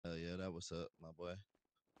what's up, my boy?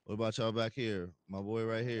 What about y'all back here? My boy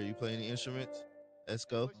right here. You play any instruments? Let's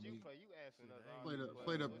go.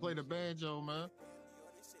 Play the banjo, man.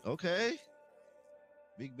 Okay.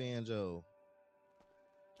 Big banjo.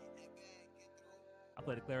 I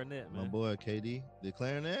play the clarinet, man. My boy KD. The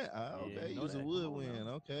clarinet? Oh, Yeah, okay. you know Use a that. woodwind.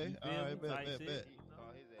 Okay. You All feel right, me? bet. Type shit, you know?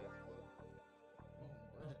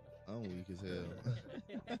 I'm weak as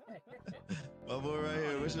hell. My boy right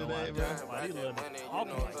here. What's your name, bro?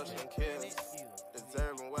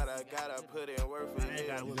 Deserving what I got, I put in work for years.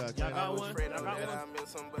 Y'all got one? Y'all got one? I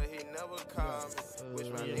miss him, but he never called me. Wish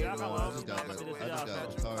my y'all got one. I just got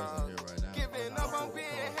guitars in here right now. Giving up on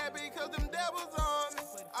being happy cause them devils on me.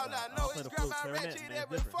 All I know is grab my ratchet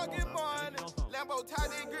every fucking morning. Lambo tight,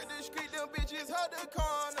 they grip the street, them bitches hug the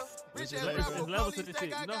corner. Bitch ass rapper police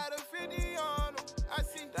think I got a 50 on them. I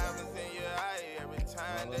see diamonds in your eye every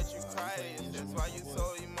time that you cry. That's why you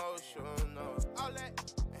so emotional. All that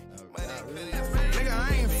nigga, I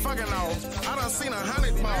ain't fucking off. I done seen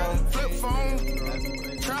 100 ball, flip phone,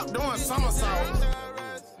 trap doing somersault.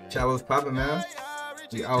 Chat was popping, man.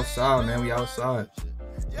 We outside, man. We outside.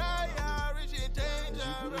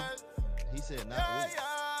 He said not really.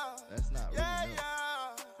 That's not really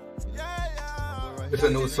no. It's a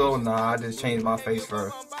new song. Nah, I just changed my face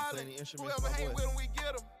first. What's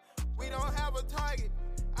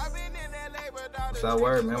that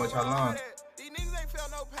word, man? What y'all on?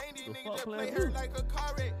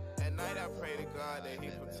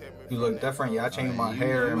 You look different. Yeah, I changed my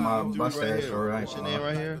hair and my mustache. Alright. What's your name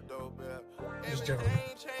right here?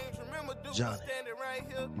 Johnny.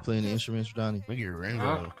 You playing the instruments, Johnny?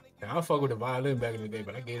 I fuck with the violin back in the day,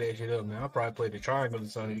 but I gave that shit up, man. I probably played the triangle or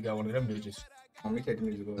something. You got one of them bitches. Let me take the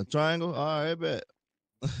music. A triangle? All right, bet.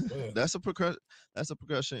 Yeah. That's a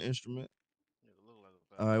percussion instrument.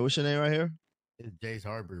 All right, what's your name right here? It's Jace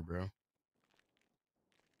Harbor, bro.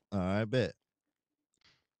 All right, bet.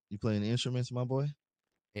 You playing the instruments, my boy?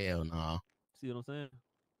 Hell no. See what I'm saying?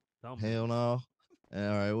 Hell no. All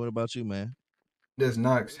right, what about you, man? This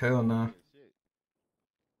Nockz. Hell no.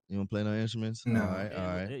 You don't play no instruments? No. All right, all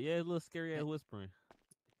right. Yeah, a little scary ass whispering.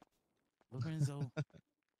 Lorenzo.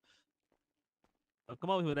 Come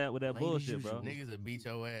over here with that bullshit, bro. Niggas will beat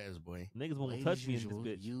your ass, boy. Niggas won't touch me in this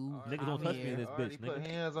bitch. Niggas won't touch me in this bitch, nigga.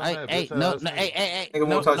 Hey, Nigga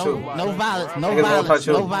won't touch you. no violence, no Niggas won't touch violence,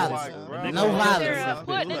 you. no violence, no violence,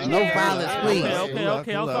 no violence, please.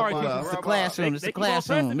 Okay, I'm sorry. It's a classroom. It's a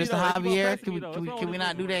classroom. Mr. Javier, can we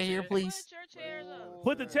not do that here, please?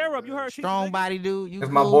 Put the chair up. You heard Strong body dude. You That's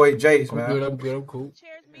cool? my boy Jace, man. I'm good, I'm cool.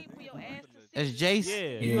 That's Jace.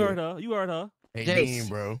 Yeah, you heard her. You heard her. Hey, Jace. Dean,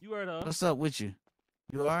 bro. You heard her. What's up with you?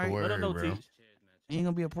 You alright? Let them know, bro. Teach. Ain't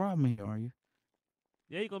gonna be a problem here, are you?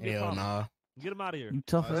 Yeah, you gonna be a Hell problem. nah. Get him out of here. You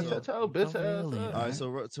tough as bitch ass. All right,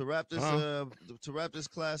 so to wrap this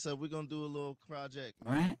class up, we're gonna do a little project.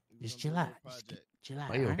 All right, just chill out. Chill out.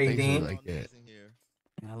 Why your All right? Hey, face Dean. like that?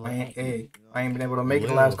 I ain't been able to make it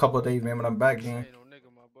the last couple of days, man, but I'm back again.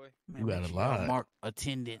 You got a lot. Mark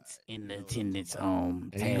attendance in the attendance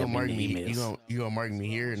And tab you gonna in mark the me? emails. You gonna mark me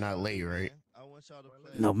here, not late, right?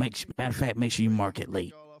 No, matter of fact, make sure you mark it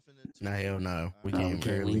late. Nah, hell no. We No, can't we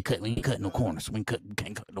barely. ain't cut no corners. We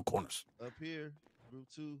can't cut no corners. Up here, group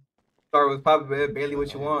 2. Sorry, was popping, man. Bailey,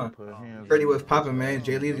 what you want? 30 was popping, man.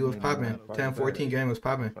 Jay Leezy was popping. 10-14 game was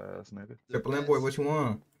popping. Triple M boy, what you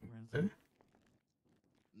want?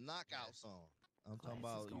 Knockout song. I'm talking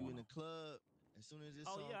about you in the club. As soon as this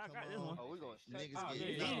song I come got this on, one. niggas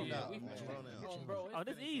get yeah, knocked out. Oh,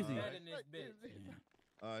 this easy.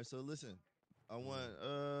 All right, so listen. I want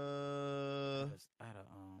I had a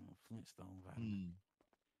Flintstone vitamin.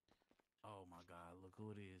 Oh my God, look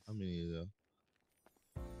who it is. How many is there?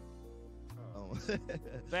 Oh.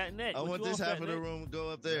 Fat neck. I What want you this want, half fat of the neck? room go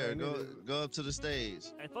up there. Go up to the stage.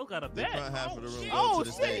 Hey, folks got a The bet. front half of the room go Oh, to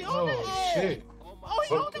the shit. stage. Oh, shit. Oh,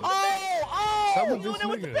 he on the bet. Stop with You this on there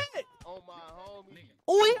with the nigga. bet.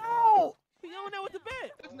 Oh, He on there with the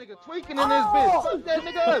bet. This nigga tweaking in this bitch. Fuck that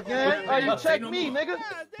nigga up, gang. Oh, you check me, nigga.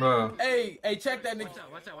 Bro. Hey, check that nigga.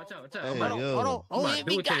 Watch out. Hey, hold yo. on. Oh, yeah,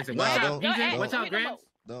 we got Watch out, Grants.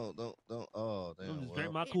 Don't. Oh, damn. Just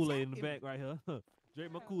drink my Kool-Aid in the back right here.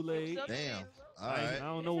 Drink my Kool-Aid. Damn. All I right.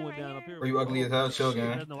 don't know what down up here. Bro, you ugly as hell, chill,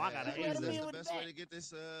 gang. No, I got an That's ace. the best way to get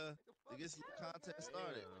this contest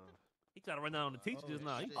started. He tried to run down on the teacher just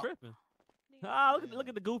now. He tripping. Look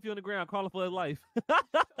at the goofy on the ground crawling for his life.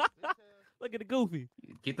 Look at the goofy.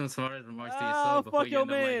 Keep them smart remarks to yourself. Fuck your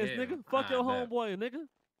mans, nigga. Fuck your homeboy, nigga.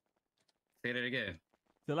 Say that again.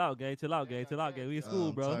 Chill out, gang. We in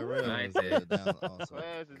school, bro. Nice.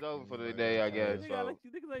 Class is over for the day, I guess. Niggas ain't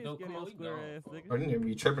scared of your square ass, nigga. Bro, you need to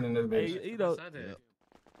be tripping in this bitch. Hey, you know,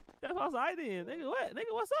 That's all right then, nigga. What,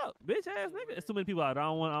 nigga? What's up, bitch ass nigga? There's too many people out there. I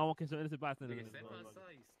don't want catch no innocent bystander. Nigga, step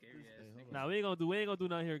outside, you scary ass nigga. Nah, we ain't gonna do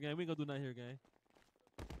nothing here, gang. We ain't gonna do nothing here, gang.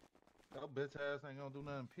 Your bitch ass ain't gonna do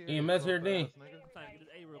nothing. Period. You ain't mess here, then.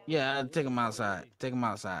 Yeah, take him outside. Take him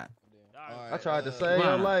outside. I tried to save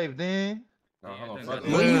your life, then.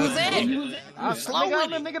 Where you was at? I'm slow with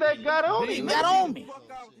the nigga that got on me. He got on me.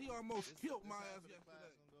 He almost killed my ass yesterday.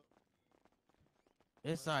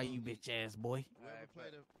 It's all you bitch ass boy.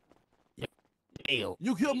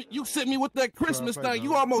 You killed me. You sent me with that Christmas thing.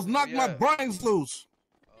 You almost knocked my brains loose.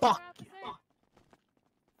 Fuck you.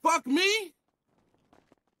 Fuck me.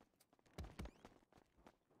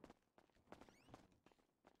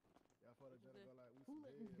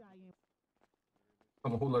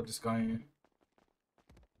 Come on, who let this guy in?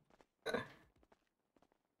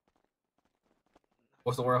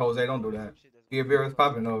 What's the word, Jose? Don't do that. Your beer is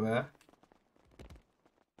popping though, man.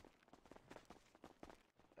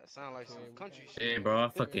 That sound like some country shit. Hey, bro, I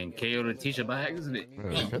fucking KO'd the teacher by accident.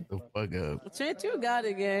 Bro, shut the fuck up. Trent, you got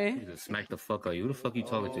it, gang. You just smack the fuck out. Who the fuck you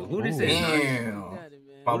talking to? Who this is? Damn.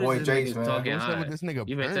 My boy Jace, man. Talking What's up high. with this nigga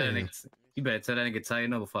You better tell that burn? nigga. You better tell that nigga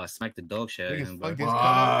tighten up before I smack the dog shit out of Niggas him, bro. fuck his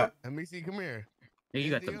car. Let me see, come here. Yeah, you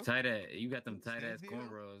got them tight ass. You got them tight ass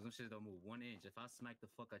cornrows. Them shit don't move 1 inch. If I smack the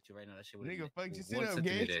fuck out you right now, that shit would. Nigga, fuck your shit 1 up,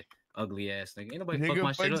 centimeter. Gage. Ugly ass nigga. Ain't nobody Nigga, fuck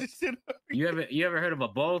my fuck shit your up. shit up. You ever heard of a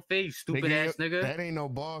bald fade, stupid ass nigga? That ain't no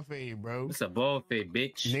ball fade, bro. It's a bald fade,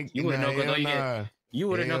 bitch. Nigga, You would know because all you nah. get. You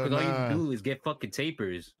would have known because all Hell you nah. do is get fucking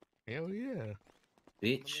tapers, Hell yeah.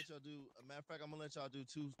 bitch. Matter of fact, I'm gonna let y'all do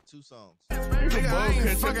two songs. Nigga, I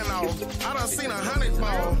ain't fucking off. I done seen 100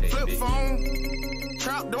 ball. Flip phone.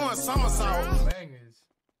 Trap doing somersault.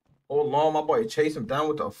 Hold on, my boy chase him down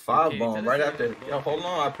with the 5 bomb right after. Yo, hold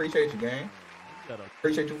on, I appreciate you, gang.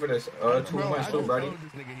 Appreciate you for this 2 months too, buddy.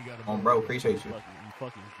 Bro, appreciate you. You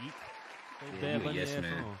fucking geek. Yeah, Bad you, Bunny yes, ass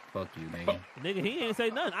man. song. Fuck you, nigga. Nigga, he ain't say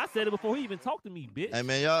nothing. I said it before he even talked to me, bitch. Hey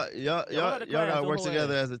man, y'all gotta work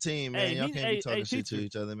together as a team, man. Hey, y'all he- can't hey, be talking hey, shit to teacher.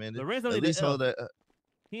 each other, man. Lorenzo At need least to hold that.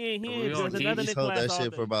 He ain't We there's on another team. At nigga least hold class that all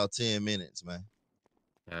shit day. for about 10 minutes, man.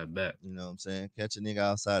 I bet. You know what I'm saying? Catch a nigga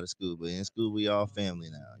outside of school, but in school we all family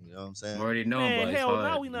now. You know what I'm saying? I already know, Man, but it's hell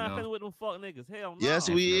hard, no, we you not know? friendly with them fuck niggas. Hell no. Yes,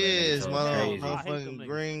 we is, so mother, crazy. I hate them motherfucking niggas.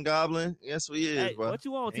 Green Goblin. Yes, we is, Hey, bro. what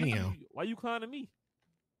you want, teacher? Damn. Why you clowning me?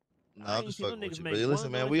 No, I I'm ain't just seen them fucking with niggas you. make But listen,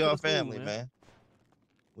 one man, we donation all to the school, family, man. man.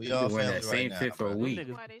 We You all been wearing family that right same now, fit for a bro. week.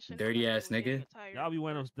 Niggas- Dirty ass nigga. Y'all be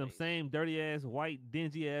wearing them same dirty ass, white,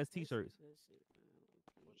 dingy ass t-shirts.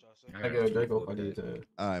 I get a Draco for these.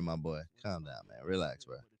 All right, my boy, calm down, man. Relax,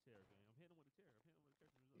 bro.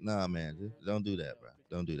 Nah, man, don't do that, bro.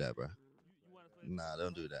 Don't do that, bro. Nah,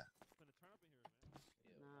 don't do that.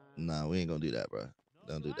 Nah, we ain't gonna do that, bro.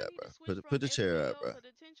 Don't do that, bro. Put the chair up, bro.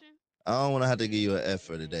 I don't want to have to give you an F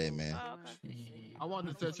for today, man. I want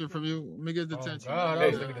detention from you. Let me get detention. God, I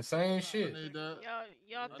was looking at the same shit. I need that.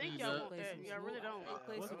 Y'all think y'all want that. Y'all really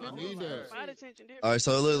don't. I need that. My detention different. All right,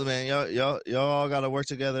 so look, man, y'all all gotta work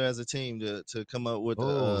together as a team to come up with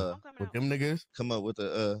Oh, with them niggas? come up with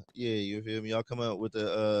the yeah, you feel me? Y'all come up with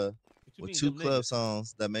the with 2 club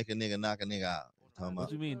songs that make a nigga knock a nigga out. Talking What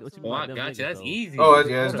about. you mean? What you Oh, mean? I by them got you. niggas, That's though? easy. Oh,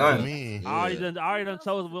 yeah, it's I done. mean, I already done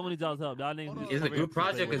chose when we y'all's help. Y'all niggas. Is it a group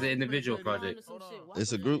project or is it an individual project?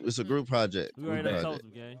 It's a group project. We already Group done project. chose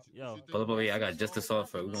them, gang. Yo. Pull up over here. I got just the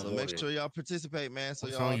software. We So gonna make go sure y'all participate, man. So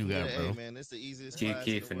What y'all song you get got, an bro? A, man. It's the easiest Kid class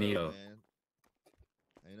in the Finito. world, man.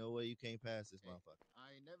 Ain't no way you can't pass this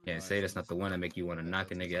motherfucker. Can't say that's not the one that make you want to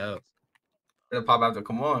knock a nigga out. It'll pop after.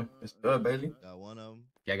 Come on, it's good, baby. Got one of them.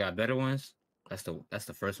 Y'all got better ones? That's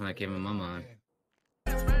the first one that came in my mind.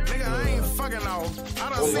 Nigga, I ain't fucking off. I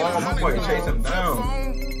done Hold seen on, my 100 boy ball. chase him Flip down.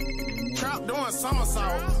 phone. Trap doing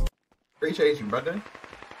somersault. Appreciate you, brother.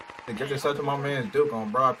 To get yourself to my man Duke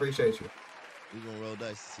on, bro. I appreciate you. We gonna roll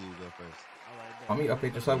dice to see who go first. I mean, I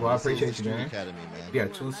picked this up, bro. I This is appreciate the you, Street man. Academy, man. Yeah,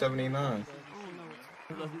 279.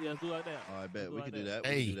 Let's do like that. All right, bet we can do that.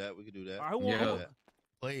 Hey. We can do that. We can do that. All right, who We can want- do that.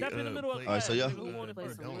 play, Step in the middle of play, the All right, so y'all- Who wanna play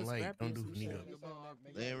some don't like, don't do Finito.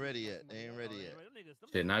 They ain't ready yet. They ain't ready yet.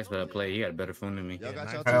 Shit, nice better play. He got a better phone than me. Y'all got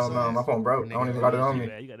Yeah, y'all nice. two Hell no, my songs. phone broke. I don't even got it on me.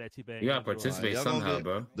 You got that cheap ass. You gotta participate Y'all gonna somehow, get-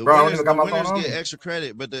 bro. The Bro, I don't winners, even got my the winners phone on get me. extra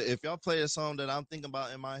credit, but if y'all play a song that I'm thinking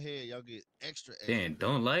about in my head, y'all get extra. Damn,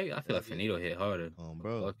 don't like? I feel like Finito hit harder.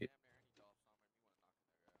 Bro. Fuck it.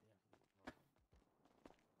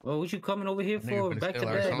 Well, what you coming over here Nigga for? finna Back to steal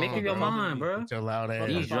our back. song, Make up your bro. mind, bro. With your loud ass.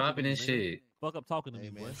 He's dropping his shit. Fuck up talking to Hey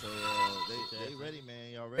me, boy. man, so they ready,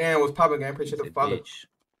 man. Y'all ready? Man, what's popping, gang? Appreciate the Said, follow. bitch.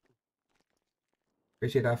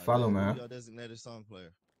 Appreciate that follow, Who man. Y'all designated song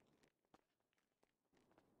player.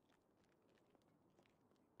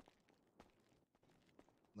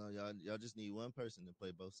 No, y'all just need one person to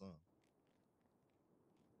play both songs.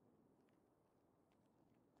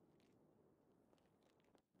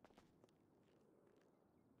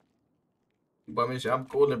 But I mean, I'm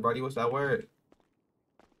cooling, buddy. What's that word?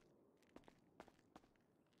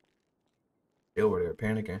 They over there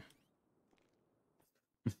panicking.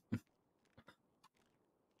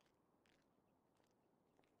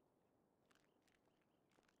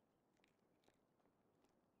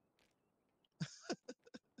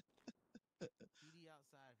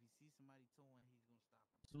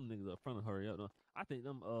 Some niggas up front to hurry up. No, I think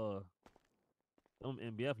them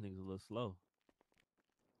MBF niggas a little slow.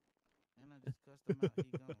 And I just cussed him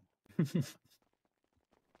out. He gone.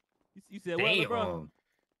 You said what, bro?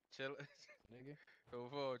 Chill, nigga. Go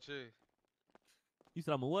forward, chill. You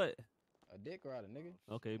said I'm a what? A dick rider, nigga.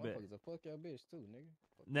 Okay, bet. Motherfuckers a fuck your bitch too, nigga.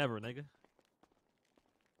 Never, nigga.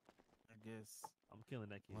 I guess I'm killing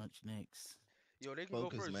that kid. lunch next. Yo, they can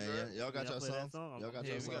Focus, go first, man. bro. Y'all got your play that songs? song? Y'all got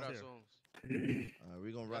Yeah, your we got our songs? songs. All right,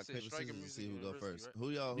 we gonna rock, That's it, paper, striker scissors to see music who go university, first. right? Who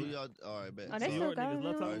y'all, all right, bet. Oh, they New still York got niggas it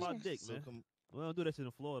love talking over about there. dick, man. We don't do that shit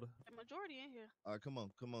in Florida. The majority in here. All right, come on,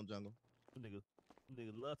 Jungle. Them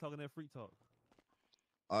niggas love talking that free talk.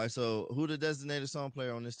 All right, so who the designated song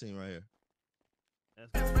player on this team right here?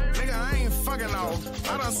 Nigga, I ain't fucking off.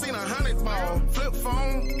 I done seen 100 ball. Flip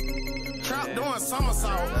phone. Trap doing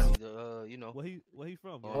somersault. You know. Where he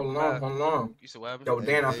from? Bro? Hold on. You said what happened? Yo,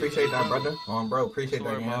 Dan, I appreciate that, brother. Bro, appreciate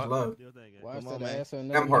that, man. Love. Why Come on, man.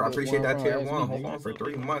 Emhart, I appreciate that tier 1. Hold on for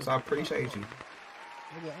 3 months. I appreciate you.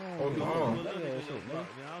 Hold on.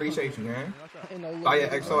 Appreciate you, man. Oh,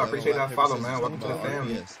 yeah, XO, I appreciate that follow, man. Welcome to the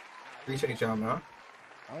family. Appreciate y'all, man.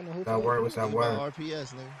 I don't know who That word, what's that word?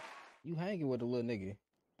 RPS, nigga. You hanging with a little nigga.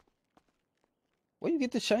 Where you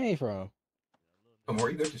get the chain from? Where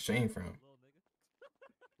you get the chain from?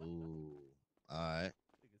 Ooh. All right.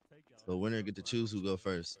 So winner get to choose who go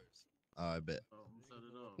first. All right, bet.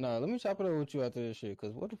 Nah, let me chop it up with you after this shit.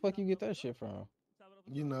 Cause where the fuck you get that shit from?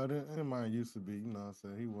 You know, that mine used to be, you know what I'm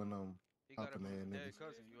saying? He went on hopping there, niggas.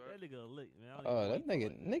 That nigga lick, man. Oh, that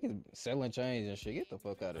nigga selling chains and shit. Get the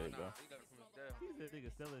fuck out of here, bro. He said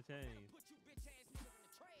nigga selling chains.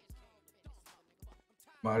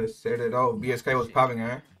 Might have said it all. BSK was popping,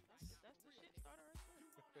 eh?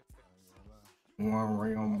 One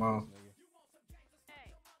ring on mouth.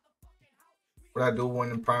 What I do when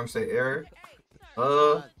the prime say error?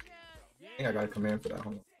 I think I got a command for that.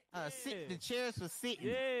 Hold on. Sit the chairs for sitting.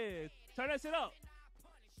 Yeah, turn that shit up.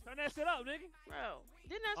 Turn that shit up, nigga. Bro,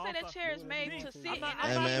 didn't I say that chair is made to sit in?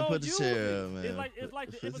 Hey, man, put the chair up, man. It's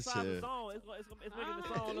like the emphasize the song. It's making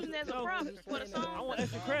the song. Using as a prop for the song. I want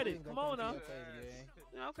extra credit. Come on now.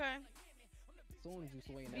 Okay. Soon as you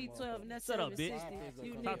swing that B12, Shut up, bitch.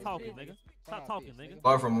 Stop talking, nigga. Stop talking, nigga.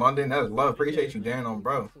 Love from London. That's love. Appreciate you, Dan, on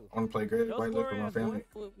bro. I want to play Grizzley Whitelist with my family.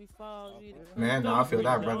 Man, no, I feel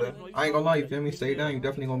that, brother. I ain't gonna lie, you feel me? Stay down. You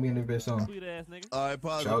definitely gonna be in this bitch song. All right,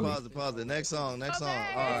 pause it. Next song. All right.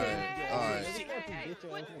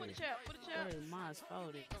 Put the chair. Mine's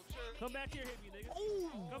folded. Come back here and hit me, nigga.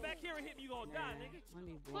 Come back here and hit me. You gonna die, nigga.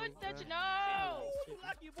 Put that, no. You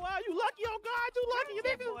lucky, boy. You lucky, oh God. You lucky,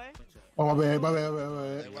 nigga. Oh, my bad.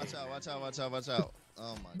 Hey, watch out.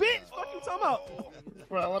 Oh, my Bitch, God. what you talking about?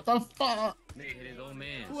 Bro, what the fuck? Nigga hit his old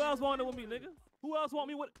man. Who else wanted with me, nigga? Who else want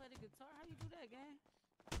me with? Play the guitar. How you do that, gang?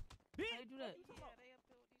 Bitch. How you do that?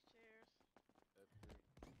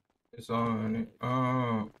 It's on it.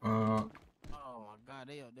 Oh my God,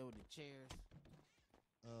 they up there with the chairs.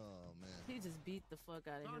 Oh, man. He just beat the fuck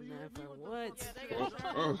out of him, man. For what? Yeah, they got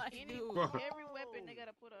every weapon they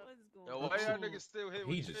gotta put up. Yo, why y'all niggas still hit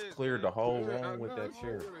with He just cleared the whole room with that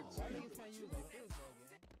chair.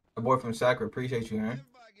 My boy from Sacra, appreciate you, man.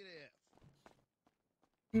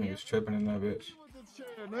 Niggas tripping in that bitch.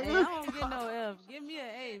 Hey, I don't get no F. Give me an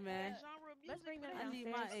A, man. I need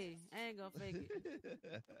my A. I ain't gonna fake it.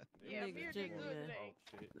 Yeah, nigga tripping, man.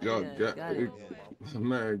 Y'all got it.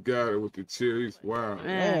 Man got it with the cherries. Wow.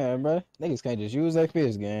 Man, bro. Niggas can't just use that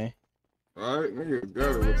fish, gang. Alright, niggas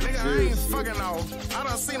got it with the Nigga, I ain't cherries. fucking off. I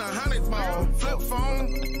done seen 100 ball. Flip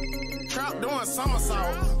phone. Trap doing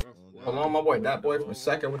somersault. Hold on, my boy. That boy from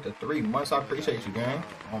second with the 3 months. I appreciate you, gang.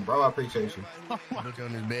 Bro, I appreciate you. Look on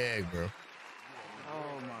his bag, bro.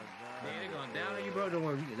 Oh my God. Man, they gonna down on you, bro. Don't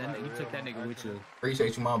worry. You took that nigga with you.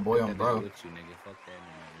 Appreciate you, my boy, on bro. With you, nigga. Fuck that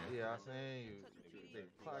nigga. Yeah, I seen you. They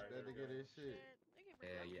clocked that to get this shit.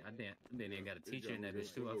 Yeah. I didn't got a teacher in that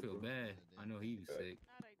bitch too. I feel bad. I know he was sick.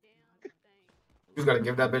 You just gotta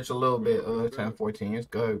give that bitch a little bit. 10, 14. It's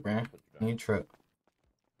good, man. You trip.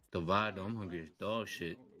 The vibe, though. I'm hungry as dog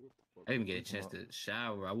shit. I didn't even get a chance to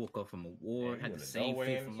shower. I woke up from a war. Had the same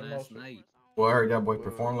fit from last night. Boy, I heard that boy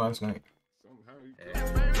perform last night.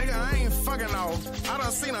 Nigga, I ain't fucking off. I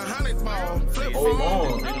done seen 100 ball. Flip Hold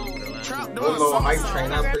phone. on. Trap Good little hype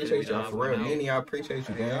train. I appreciate y'all for real. Nini, I appreciate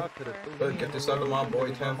you, gang. Look, get this up to my boy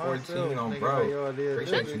 1014 on bro.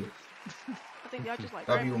 Appreciate you. I think y'all just like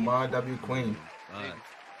W Mod, W Queen.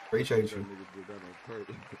 Appreciate you.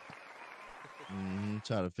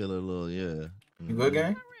 Try to feel it a little, yeah. You good,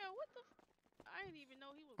 gang?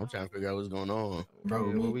 I'm trying to figure out what's going on. Bro,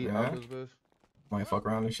 me, man. Might fuck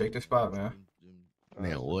around and shake the spot, man.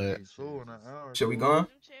 Man, what? Shit, we going?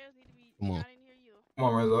 Come on. Come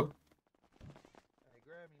on, Renzo.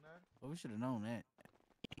 Well, we should have known that.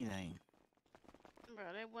 Anything. Bro,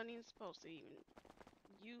 they wasn't even supposed to even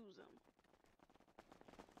use them.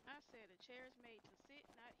 I said the chair is made to sit,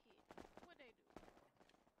 not hit. What they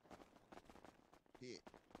do? Hit.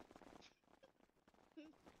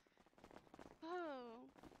 Oh.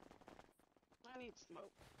 I need smoke.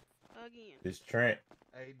 Again. It's Trent.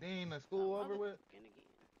 Hey, Dean, the school over with?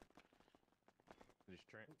 It's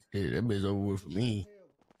Trent. Yeah, that bitch over with for me.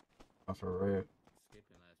 I'm for real.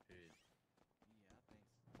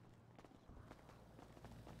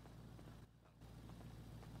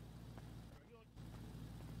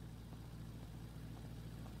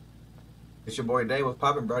 It's your boy Dave. What's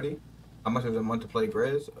poppin', buddy? How much is a month to play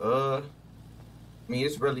Grizz? I mean,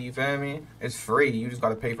 it's really, you feel me? It's free. You just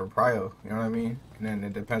gotta pay for prio. You know what I mean? And then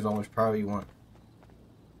it depends on which prio you want.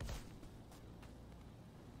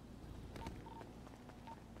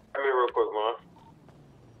 Come here real quick, man.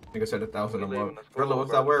 Nigga said 1,000 a month. Grizzley,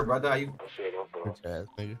 what's that word, brother? How you? Bitch ass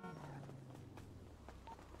nigga.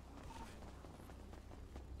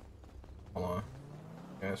 Hold on.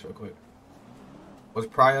 Yeah, that's real quick. What's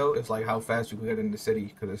prio? It's like how fast you can get in the city,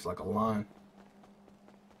 because it's like a line.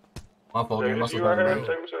 My fault, man. Must have been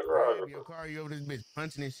Your car, you over this bitch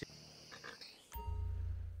punching and shit.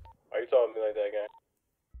 Why you talking to me like that, gang?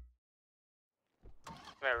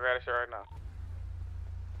 Man, we got this shit right now.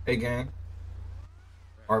 Hey, gang.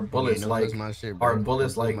 Our bullets like, my shit, our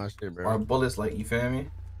bullets like, my shit, bro. our bullets like, you feel me?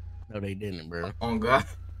 No, they didn't, bro. Oh, God.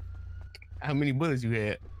 How many bullets you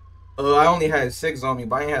had? I only had 6 on me,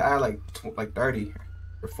 but I had like 30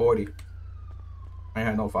 or 40. I ain't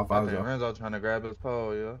had no 5.5s though. Renzo trying to grab his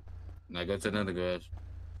pole, yeah. Now go to another garage.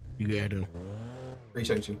 You got him.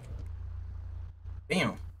 Appreciate you.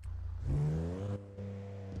 Damn.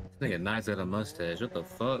 This nigga nice at a mustache. What the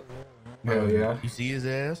fuck? Hell yeah. You see his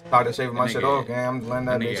ass? Started shaving my shit off, gang. I'm just letting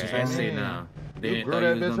that bitch feel me. Now. You grew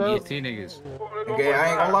that bitch up? Niggas. Okay, I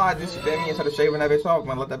ain't gonna lie, just feel me instead of shaving that bitch off,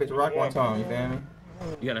 man. Let that bitch rock one time, you feel me?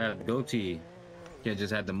 You gotta have the goatee. You can't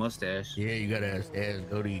just have the mustache. Yeah, you gotta have ass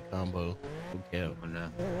goatee combo. Okay.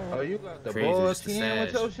 Oh, you got the Crazy, boy it's the 10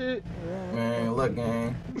 with sash. your shit? Man, look,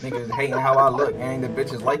 gang. Niggas hating how I look, gang. The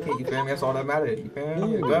bitches like it, you feel me? That's all that matters, you feel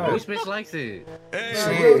me? Yeah, Which bitch likes it?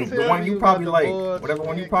 shit, the one you probably like. Whatever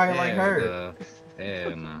one you probably like her.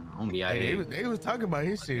 Hell nah. I'm gonna be out Hey, here. they was talking about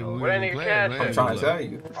his shit. When we What was that in nigga class, cash? man. I'm trying to tell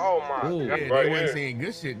you. Oh my Ooh, god. Yeah, Right they wasn't here. saying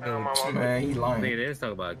good shit though. Man, he lying. Nigga, let's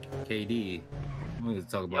talk about KD. We can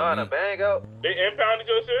talk Y'all in a about me. bang out? They impounded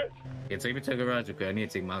your shit? Yeah, take me to the garage, okay? I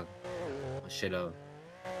need to take my shit out.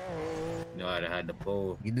 You know, I'd have had the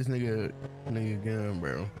pole. Get this nigga gun,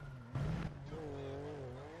 bro.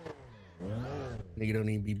 Nigga don't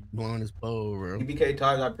even be blowing his pole, bro. BBK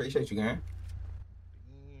Taj, I appreciate you, gang.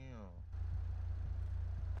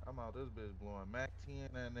 I'm out this bitch blowing Mac 10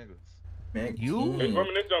 and niggas. Man, You? Hey,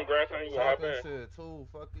 reminisce on grandson, you gonna hop Talking in. shit too.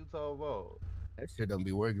 Fuck you talking about. That shit don't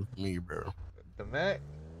be working for me, bro. The Mac?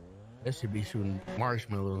 That should be shooting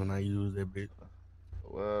marshmallows when I use that bitch.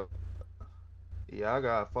 Well, yeah, I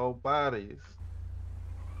got 4 bodies.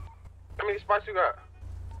 How many spots you got?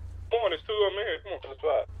 Come on, there's 2 of them in here. Come on, to the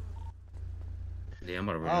spot. Yeah, I'm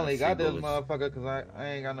gonna run I only out got of this bullets. motherfucker because I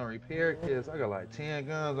ain't got no repair kits. I got like 10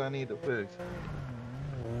 guns I need to fix.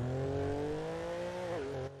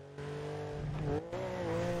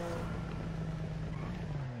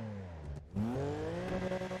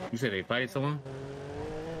 You said they fight someone?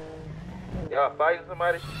 Y'all fighting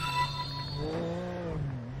somebody?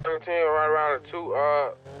 17 right around the 2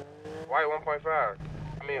 white 1.5.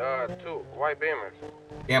 I mean 2 white Beamers.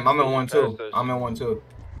 Damn, I'm in 1 too. I'm in 1 too.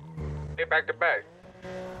 Get back to back.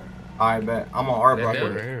 Alright, bet. I'm on our block.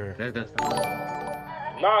 That's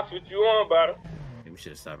Nockz, what you on, brother? we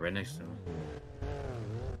should have stopped right next to him.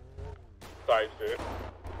 Type shit.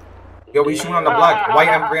 Yo, we shooting on the block. White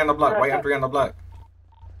M3 on the block. White M3 on the block.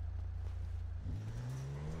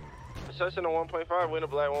 Session on 1.5, we in the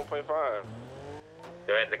black 1.5.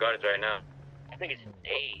 They're at the garbage right now. I think it's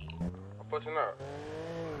A. I'm pushing up.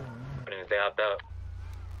 But then they hopped out.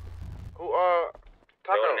 Who, They're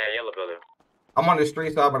Taco? in that yellow building. I'm on the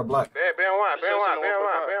street side of the block. Ben one.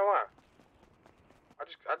 I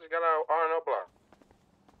just got out R&O block.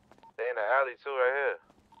 They in the alley too right here.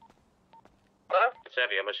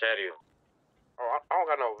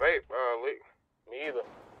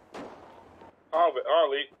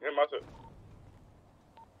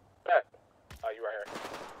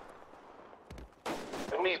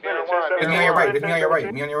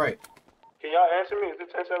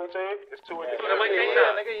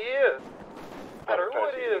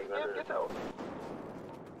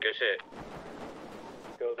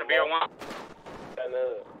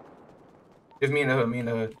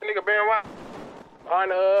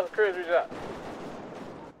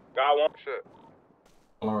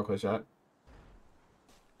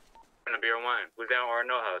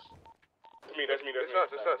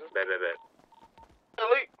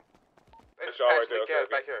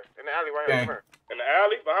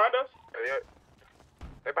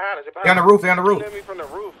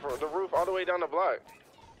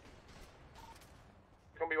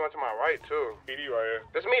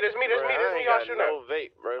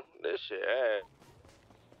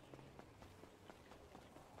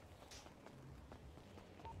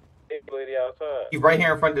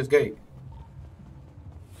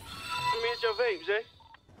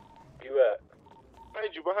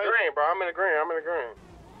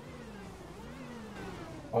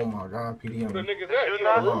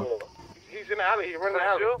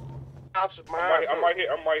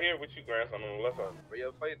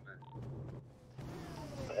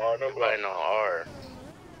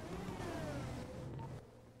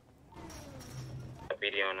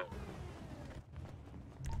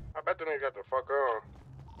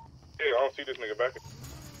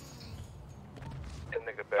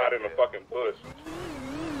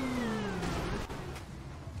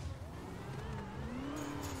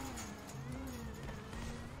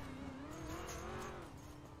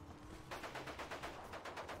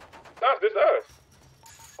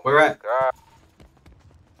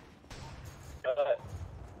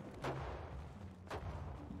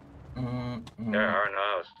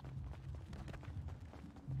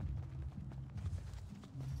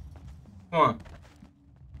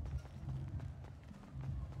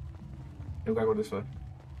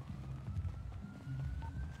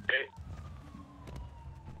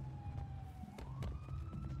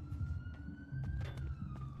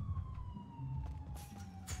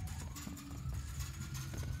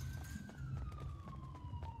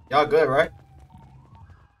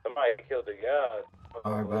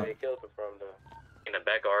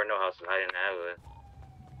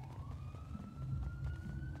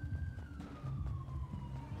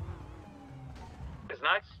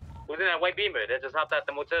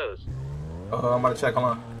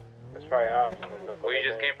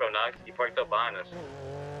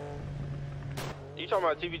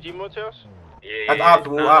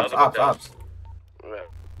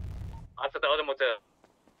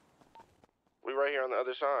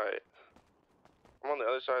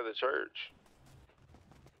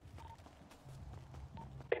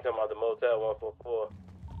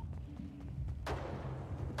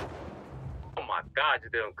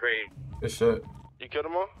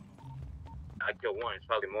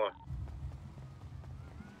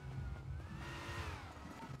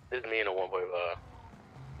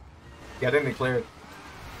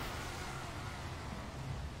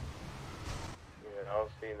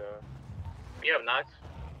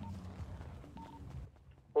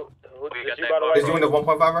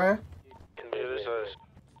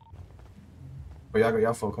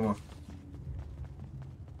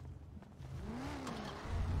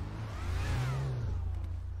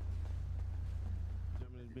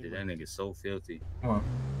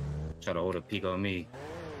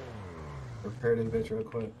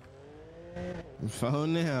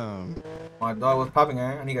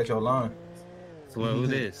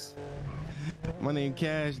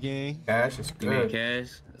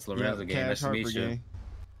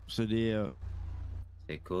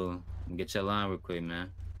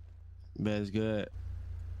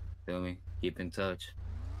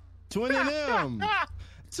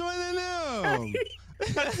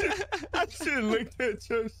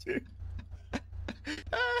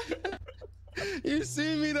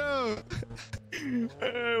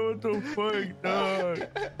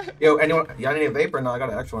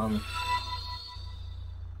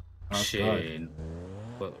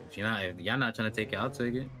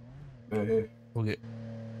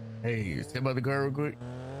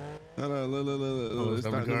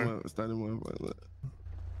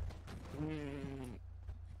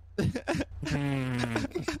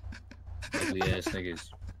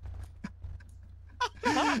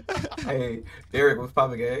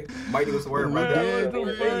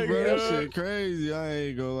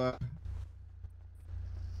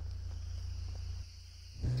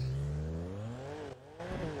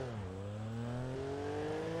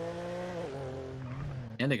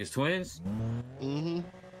 That niggas twins? Mm-hmm.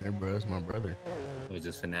 Hey, bro, that's my brother. I was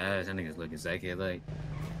just finna ask. That niggas look exactly like.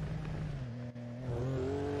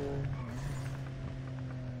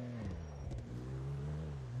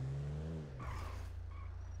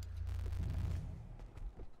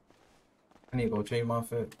 I need to go change my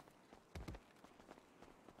fit.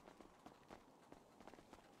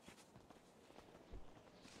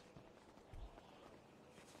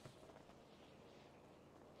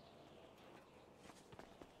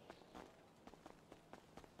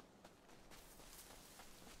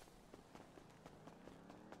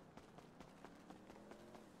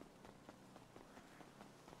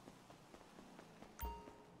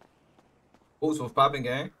 Who's was popping,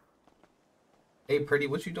 gang? Hey, pretty,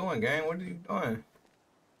 what you doing, gang? What are you doing?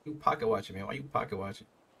 You pocket watching, man. Why you pocket watching?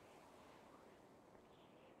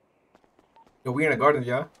 Yo, we in the garden,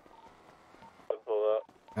 y'all. Pull up.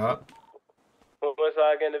 Yup. What's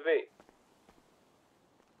I getting to be?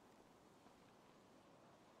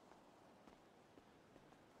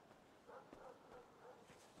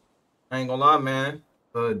 I ain't gonna lie, man.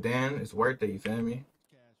 Dan, it's worth it, you feel me?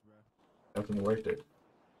 Definitely worth it.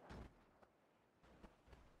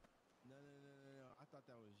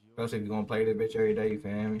 Especially if you're gonna play this bitch every day, you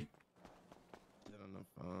feel me? Get on the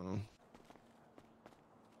phone.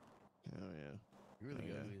 Hell yeah. You really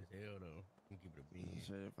got me as hell though. I'm keep it a bean.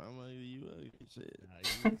 Shit, if I'm ugly, you ugly. Shit.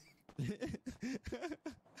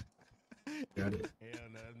 Got it. Hell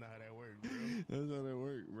no, that's not how that works, bro. That's not how that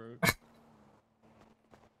works, bro.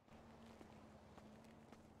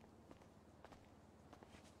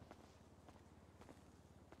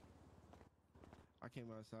 I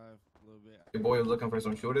came outside a little bit. Your boy was looking for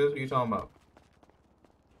some shooters? What you talking about?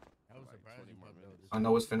 I was surprised you brought this. I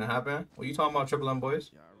know what's finna happen. What you talking about, Triple M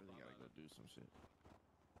boys? Yeah, I really gotta go do some shit.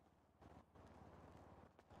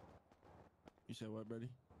 You said what, buddy?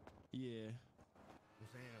 Yeah. I'm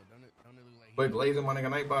saying, don't it look like But glazing my nigga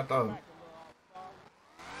Nightbot though.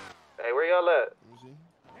 Hey, where y'all at? Let me see.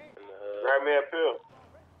 Grab me a pill.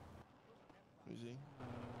 Let me see.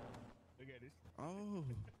 Look at this. Oh.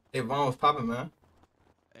 Hey, Vaughn was popping, man.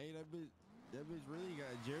 Hey, that bitch really got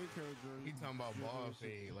Jerry curl. He talking about ball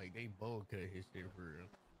fade, like they bowl cut his shit for real.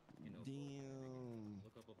 You know, Damn.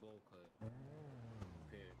 Look up a bowl cut.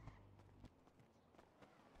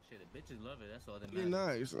 Shit, the bitches love it. That's all that You're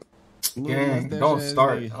matters. nice. Gang, don't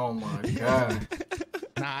start. Oh my god.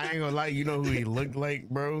 Nah, I ain't gonna lie. You know who he looked like,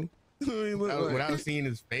 bro? Who he looked like? Without seeing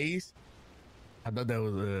his face, I thought that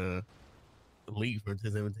was a leak from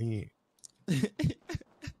 2017.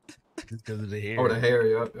 Just because of the hair. Oh, the hair,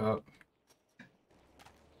 yup.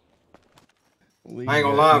 I ain't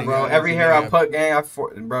gonna lie, bro. Every hair I put, gang,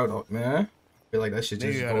 bro, man. I feel like that shit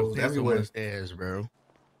just goes everywhere. Stairs, bro.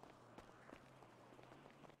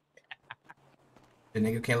 The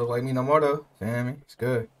nigga can't look like me no more, though. Feel me? It's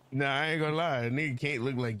good. Nah, I ain't gonna lie. The nigga can't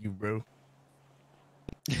look like you, bro.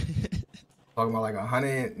 Talking about like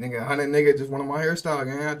 100 nigga just wanted my hairstyle,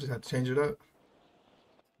 gang. I just had to change it up.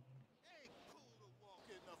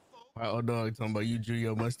 My old dog talking about you drew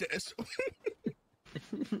your mustache.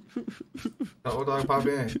 The old dog pop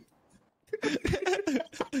in.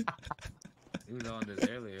 He was on this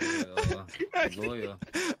earlier. Loyal.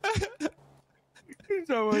 You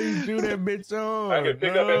talking about you drew that bitch on. I can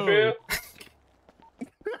pick up and pill.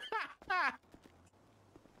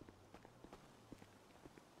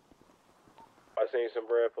 I seen some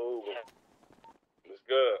bread for Uber. It's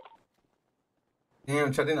good.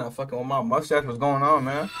 Damn, Chuck, they not fucking with my mustache. What's going on,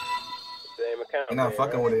 man? Same account. You're not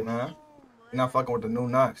fucking with it, man. You're not fucking with the new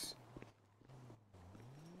Nockz.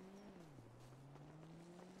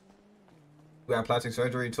 You got plastic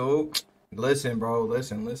surgery too? Listen, bro.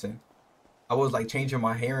 Listen. I was like changing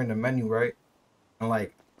my hair in the menu, right? And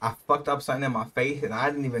like I fucked up something in my face and I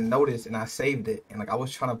didn't even notice and I saved it. And like I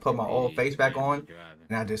was trying to put my old face back on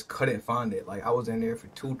and I just couldn't find it. Like I was in there for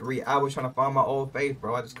 2-3 hours trying to find my old face,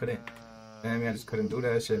 bro. I just couldn't. Man, I just couldn't do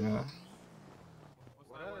that shit, man.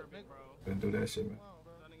 Couldn't do that shit, man.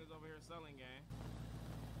 Niggas over here selling, gang.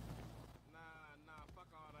 Nah, fuck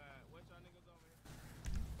all that. What y'all niggas over here?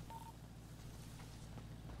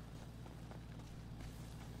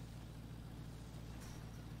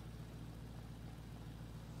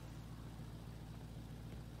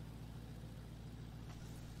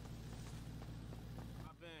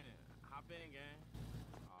 Hop in, gang.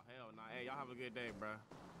 Oh, hell nah. Hey, y'all have a good day, bro.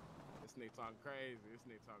 This nigga talking crazy.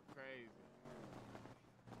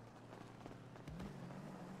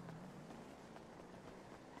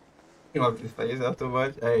 You want his face up too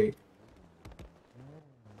much? Hey.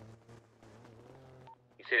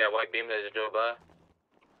 You see that white beam that just drove by?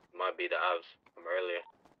 Might be the ops from earlier.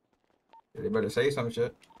 They better say some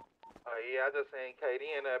shit. Yeah, I I just seen KD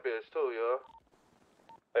in that bitch too, yo.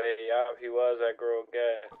 Hey, yeah, he was at Grove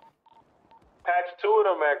Gas. Patch 2 of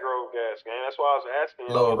them at Grove Gas, gang. That's why I was asking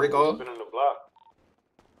you. Hello, Rico. Been in the block.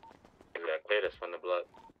 Exactly, that's from the block.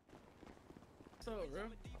 What's up, bro?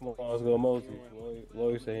 Come on, let's go Mosey.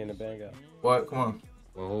 What you say in the bang out? What? Come on.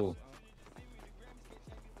 Whoa.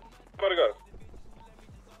 Where'd it go?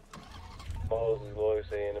 Moses, Lloyd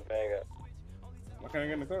say in the bang out. Why can't I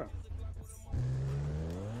get in the car?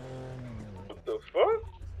 What the fuck?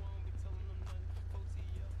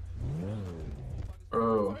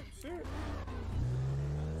 Bro. Shit.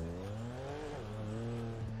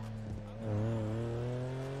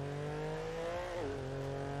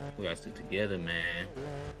 We gotta stick together, man.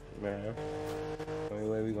 Man. Only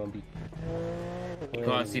way we gonna be. The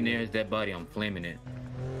car I see there is that body, I'm flaming it.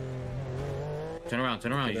 Turn around,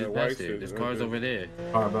 you just passed it. This car's over there.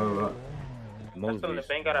 Alright, blah, blah, blah. Mosley's. the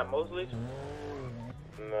bang out at Mosley's?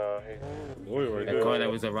 No, That car that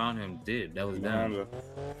was around him did. That was down.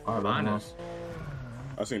 Behind us.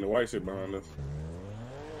 I seen the white shit behind us.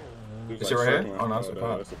 This shit right here? Oh, no, that's a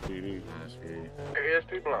pop. That's a PD. That's good. Here's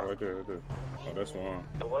people out. Right there, right there. Oh, that's one.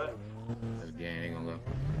 The what? That's gang, ain't gonna go.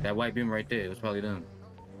 That white beam right there, it was probably them.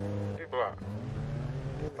 People out.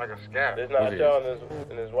 Like a scat. There's not y'all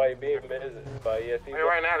in this white beam, man, is it? By ESC? Hey,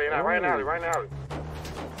 right now, right now.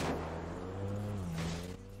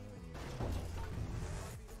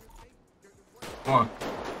 Come on.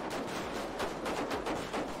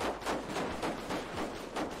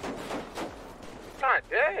 God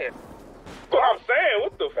damn. What I'm saying,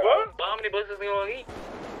 what the fuck? How many bullets is he gonna eat?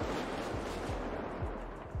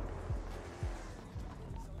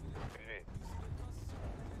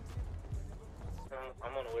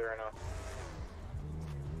 I'm on the way right now.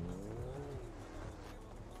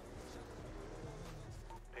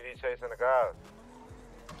 PD chasing the guys.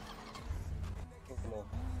 Come on.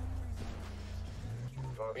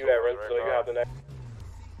 You that run, so you have the next.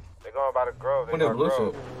 They going by the Grove. What is blue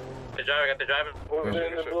shit? The driver got the driver. Who's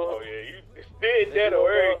in the blue? Oh yeah, you did that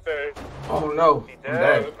or everything. Oh no. He I'm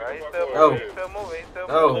dead. dead. Right? He's still No. moving. He's still moving.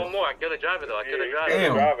 No. One more, I killed the driver though. I killed the driver.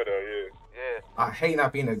 Damn. Driver though, yeah. Yeah. I hate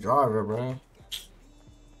not being a driver, bro.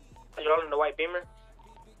 Y'all in the white beamer?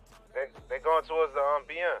 They going towards the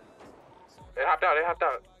BM. They hopped out. They hopped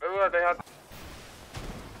out.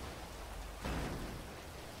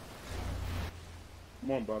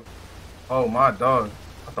 Come on, brother. Oh my dog.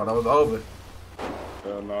 I thought that was over.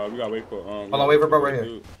 No, we gotta wait for Hold on, wait for bro right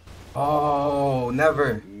here. Oh,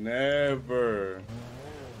 never. Never.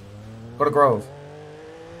 Go to Grove.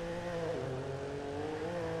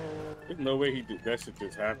 There's no way he did that shit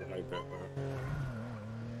just happened like that, bro.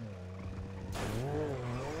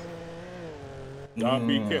 Y'all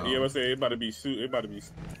be careful. Yeah, I say it about to be suit. It about to be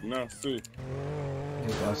suit.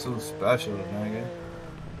 This got so special, nigga.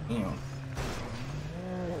 Damn.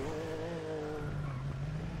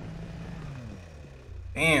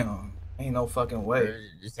 Damn. Ain't no fucking way.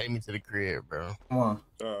 Just take me to the crib, bro. Come on.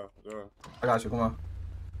 I got you. Come on.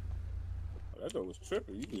 That dog was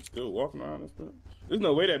tripping. You can still walk around and stuff. There's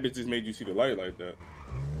no way that bitch just made you see the light like that.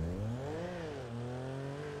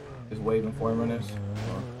 Just waving 4 minutes.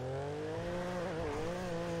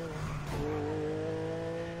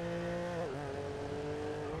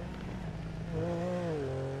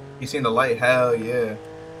 You seen the light? Hell yeah.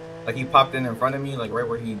 Like he popped in front of me, like right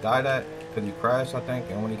where he died at, because he crashed, I think,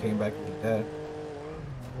 and when he came back, he was dead.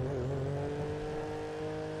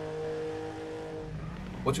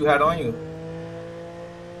 What you had on you?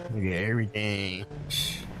 Look at everything.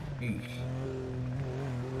 Sheesh.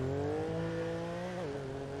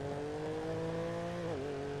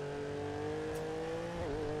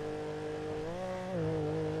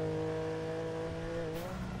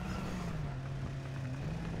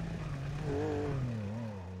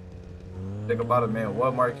 Think about it, man.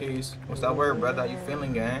 What, Marquise? What's that word, brother? How you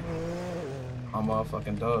feeling, gang? I'm a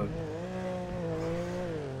motherfucking dog.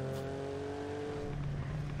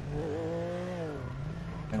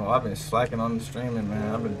 You know, I've been slacking on the streaming,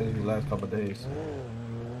 man. I've been busy the last couple of days.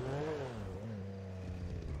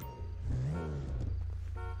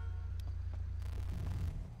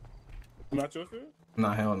 Not your shit?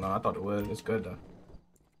 Nah, hell no. I thought it was. It's good, though.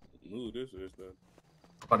 Ooh, this is though.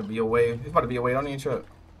 About to be a wave. It's about to be a wave on the truck.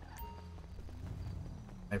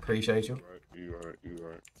 I appreciate you. You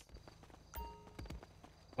right.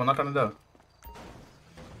 Well, knock on the door.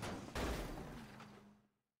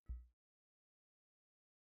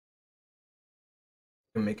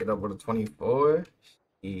 Can make it up with a 24.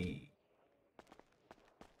 Yeah.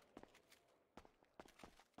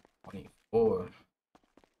 24.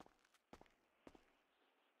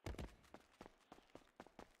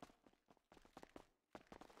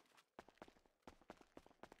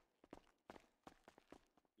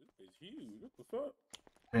 huge. What the fuck?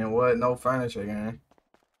 And what? No furniture, gang.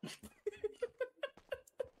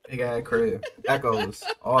 Big ass crib, echoes,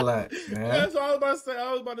 all that, man. That's what I was about to say.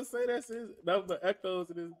 I was about to say that was the echoes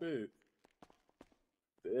in this bed.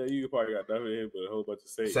 Yeah, you probably got nothing in but a whole bunch of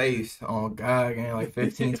safes. Safes, oh god, gang, like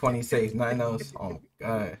 15, 20 safes, nothing else. Oh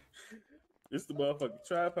god. This the motherfucking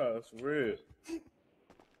trap house for real.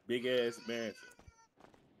 Big ass mansion.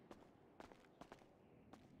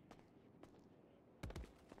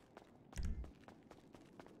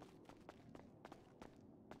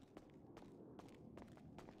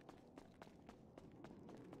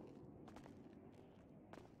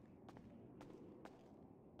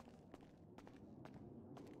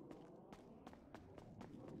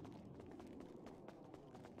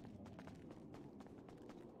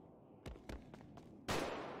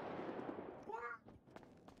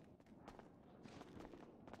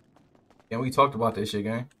 Yeah, we talked about this shit,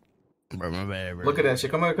 gang. Bro, my bad, bro. Look at that shit.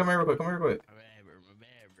 Come here real quick. My bad, bro.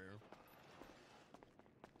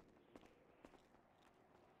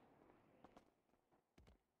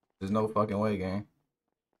 There's no fucking way, gang.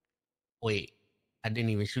 Wait, I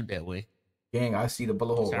didn't even shoot that way. Gang, I see the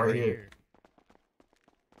bullet hole right here.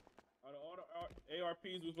 Out of all the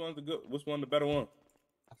ARPs, which one's the better one?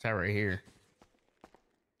 I saw right here.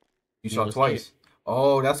 You shot twice.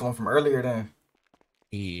 Oh, that's the one from earlier then.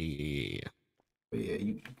 Yeah. But yeah,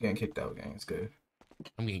 you getting kicked out, gang. It's good.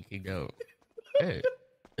 I'm getting kicked out. Hey,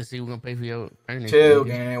 let's see. We're gonna pay for your furniture. Chill,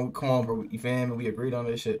 gang. Come on, bro. You feel me? We agreed on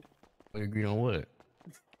this shit. We agreed on what?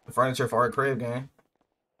 The furniture for our crib, gang.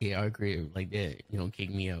 Yeah, our crib like that. You don't kick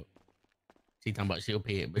me out. She talking about she'll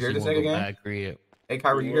pay it, but You she heard this won't nigga, go gang? buy a crib. Hey,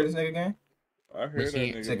 Kyrie, you heard this nigga, gang? I heard that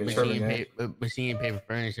nigga. But she ain't pay for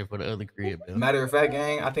furniture for the other crib, though. Matter of fact,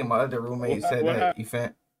 gang, I think my other roommate said that. You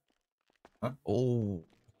fan? Huh? Oh.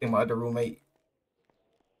 I think my other roommate.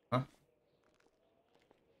 Huh?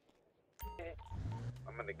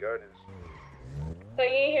 I'm in the gardens. So you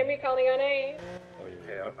ain't hear me calling your name? Oh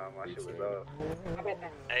yeah, hell no, my shit was off.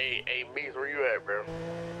 Hey, Beats, where you at, bro?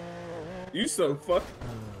 You so fuck.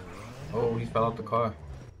 Oh, he fell out the car.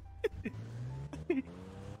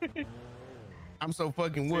 I'm so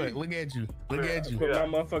fucking what? Look at you. Look at you. Put my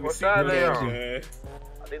motherfucking What seat side they down, on? man.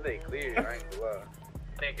 I think they cleared. I ain't gonna lie.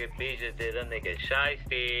 Nigga B just did a nigga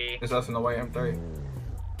shiesty. It's us in the white M3.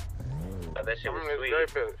 Oh, that shit was It's sweet. great,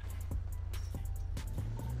 Phillips.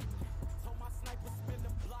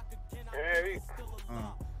 Hey,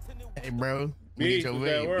 Hey, bro. Beats, Get your was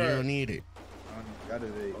that vape. You word? don't need it. Got it.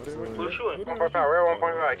 who's shooting? 1.5, red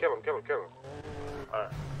 1.5. Kill him.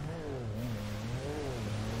 Alright.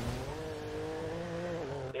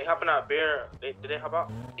 They hopping out bear. Did they hop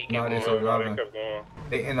out? No, they still driving. Kept going.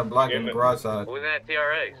 They in the block in the garage side. Who's in that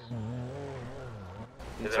TRX?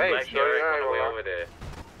 There's a Hey, black so TRX yeah, on the way well, over there.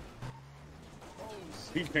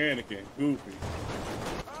 He panicking. Goofy.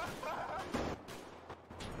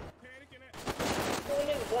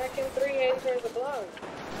 Black and 3 heading towards the block.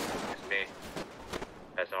 It's me.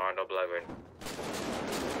 That's Arnold Bloodburn.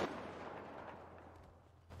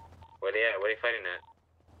 Where they at? Where they fighting at?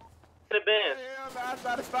 The bands. I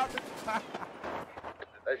tried to stop it.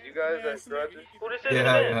 That's you guys. That's grudges. Who this is?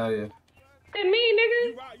 Yeah, hell yeah. It's me,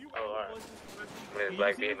 nigga. Oh, alright. Where's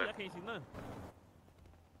Black Demon? I can't see nothing.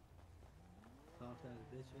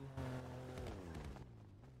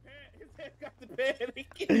 Got the panic.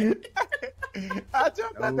 I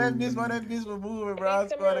jumped out that bitch while that bitch was moving, bro. I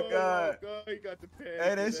swear to God. He got the panic.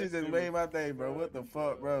 Hey, that shit just made my day, bro. What the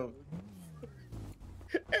fuck, bro?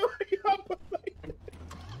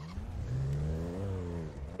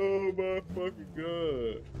 Oh my fucking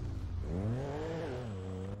God.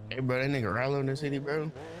 Hey, bro, that nigga Rallo in the city,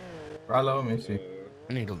 bro. Rallo, let me see.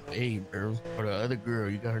 That nigga, hey, bro. For the other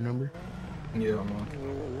girl, you got her number? Yeah, I'm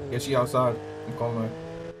on. Yeah, she outside. I'm calling her.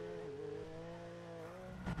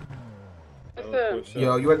 What's up?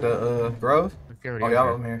 Yo, you at the Grove? Oh, y'all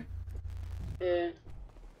over here. Yeah.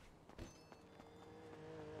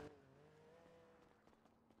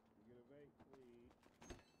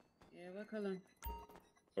 Yeah, what color?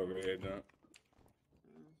 Over here, John.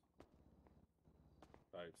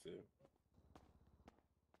 Type 2.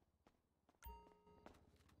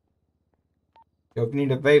 Yo, if you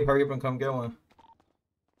need a vape, hurry up and come get one.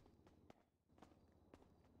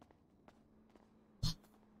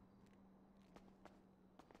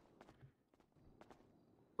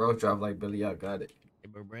 Bro, drop like Billy, I got it. Hey,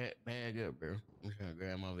 bro, bag up, bro. I'm trying to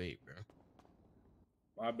grab my vape, bro.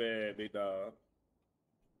 My bad, big dog.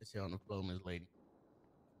 Let's see on the floor, Miss Lady.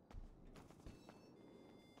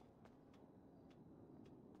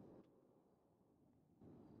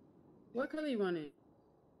 What color you want it?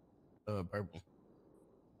 Purple.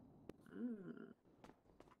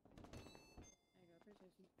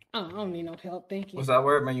 Oh, I don't need no help. Thank you. What's that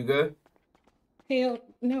word, man? You good? Hell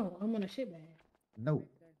no, I'm on a shit bag. No.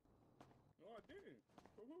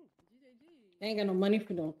 I ain't got no money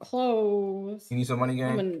for no clothes. You need some money,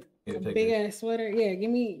 gang? I'm a big ass sweater. Yeah, give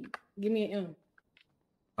me an M.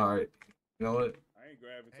 All right. You know what? I ain't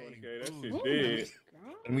grabbing 20K. That shit dead.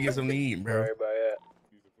 Let me get something to eat, bro. Sorry about that.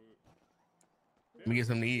 Let me get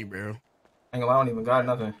something to eat, bro. Ain't gonna lie, I don't even got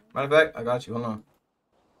nothing. Matter of fact, I got you. Hold on.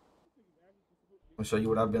 I'll show you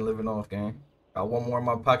what I've been living off, gang. Got one more in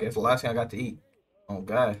my pocket. It's the last thing I got to eat. Oh,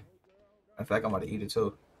 God. In fact, I'm about to eat it,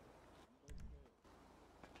 too.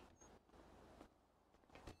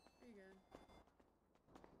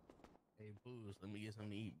 Hey, Booze, let me get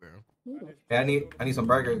something to eat, bro. Hey, I need some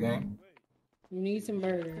burgers, gang. You need some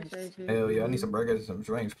burgers. Hell yeah, I need some burgers and some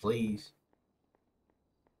drinks, please.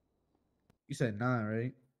 You said 9,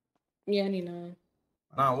 right? Yeah, I need 9.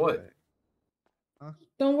 9 what? Huh?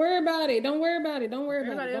 Don't worry about it. Don't worry about it. Don't worry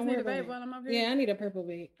about Everybody it. else Don't need worry a vape about while I'm up it. here? Yeah, I need a purple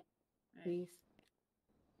vape, please.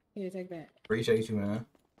 Here, take that. Appreciate you, man.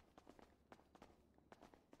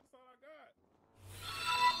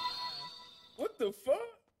 What the fuck?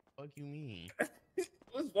 Fuck you mean?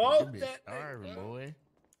 What's wrong You with been that? starving, boy.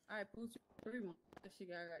 All right, pull 3 more. That shit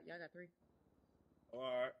y'all got 3. All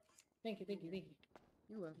right. Thank you.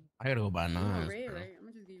 You're welcome. I gotta go buy You want 9. red, bro. right? I'm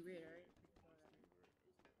gonna just give you red, right?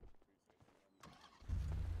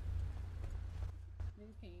 You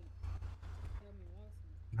can't tell me once.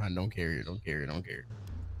 Nah, don't carry it. Don't carry it. Don't carry it.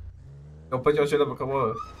 Go put your shit up and come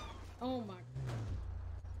on. Oh my.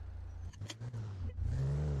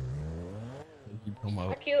 You come I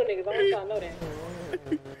out. kill niggas. I want y'all to know that.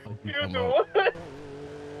 You come out.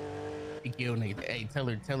 You kill niggas. Hey, tell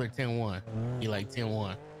her 10-1. You like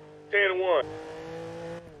 10-1. 10-1.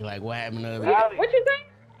 You like what happened to other? What you think?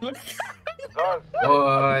 What?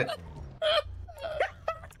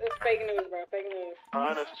 It's fake news, bro. Fake news. -2,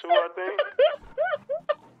 I think.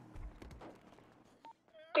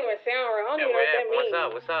 Don't even sound right. I don't even know what that means.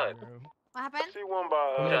 What's up? What happened? I see one by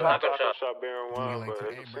Taco Taco Shop. Shop bearing one, but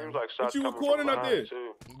it seems like What shots you coming recording from up behind, there?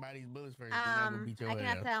 too. Buy these bullets first. then I'm gonna beat your I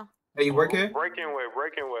cannot ass. tell. Hey, you work here? Breaking with.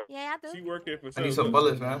 Yeah, I do. She working for I need sure. some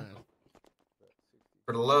bullets, man.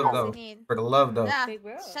 For the love, What else though. you need? For the love, though. Ah,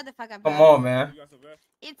 shut the fuck up. Come bro. on, man.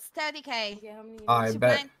 It's 30K. I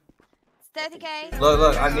bet. It's 30K.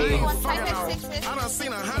 Look, I need. I done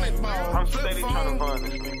seen 100 ball. I'm steady trying to find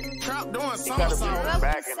this nigga. Trap doing Who somersaults. else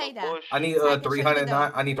Back would in say the that? bush. I need So I can show you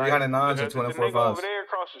 309. I need 309s There's and the nigga 24 over fives. there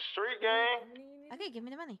across the street, gang. Okay, give me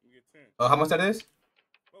the money. How much that is?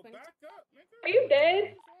 Are you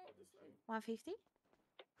dead? 150?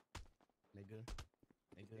 Nigga.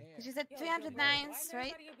 Because you said 309s,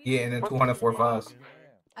 right? Yeah, and then 204 fives.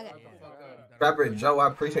 Okay. Rapper Joe, I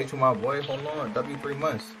appreciate you, my boy. Hold on. W3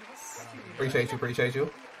 months. Appreciate you. Thank you.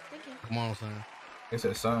 Come on, son. It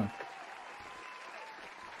says son.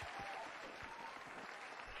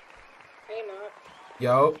 Hey, Mark.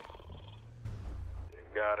 Yo,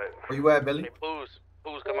 Got it. where you at, Billy? Hey, Pooh's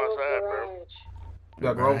come outside, bro. You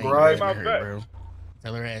got Grove I ain't Garage? grabbing her, bro.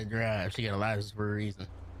 Tell her how to drive. She got a license for a reason.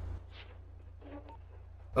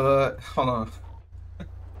 Hold on.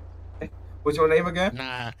 What's your name again?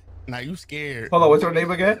 Nah, you scared. Hold on, what's your name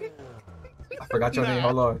again? I forgot your name.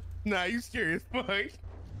 Hold on. Nah, you scared as fuck.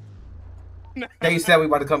 Nah. They said we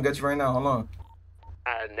about to come get you right now. Hold on.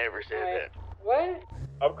 I never said that. What?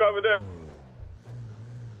 I'm coming there.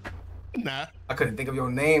 Nah. I couldn't think of your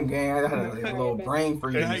name, gang. I had a little brain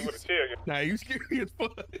freeze. Nah, you scary as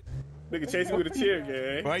fuck. Nigga chasing with a chair,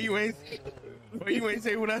 gang. Why you ain't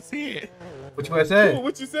say what I said? What you gonna say?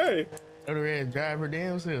 What you say? Let her ass drive her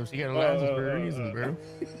damn self. She got a license for a reason, bro.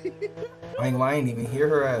 I ain't even hear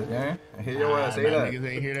her ass, gang. I hear your ass say that. Niggas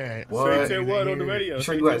ain't hear that. What? Say what on the radio? You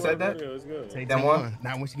sure you had said that? Say 10-1?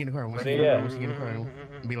 Nah, once you get in the car. Once you get in the car.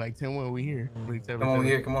 Be like 10-1, we here. Come on, we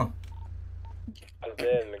here. Come on. I'm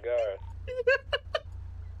dead in the guard.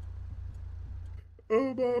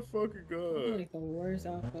 Oh my fucking god. Like the worst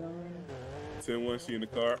outfit on. 10-1, she in the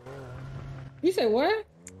car. You said what?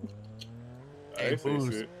 I ain't say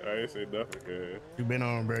shit. I ain't say nothing, man. You been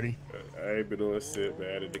on, Brody? I ain't been on shit,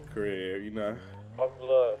 man, at the crib, you know.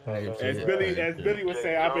 As Billy would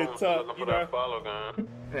say, I've been tough, you know.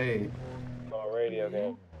 Hey. On radio,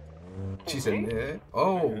 gang. She said, yeah.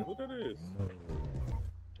 Oh. Who that is?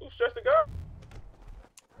 Who's stressed the girl?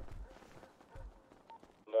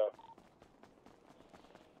 No.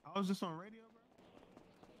 I was just on radio, bro.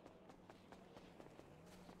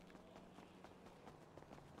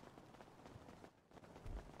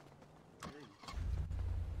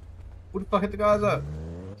 Who the fuck hit the guys up?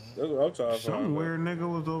 That's what I'm trying to Some find. weird nigga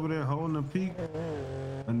was over there holding a peak,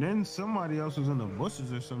 and then somebody else was in the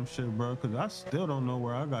bushes or some shit, bro. Cause I still don't know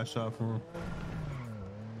where I got shot from.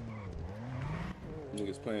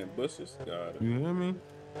 Niggas playing bushes. Got it. You hear me?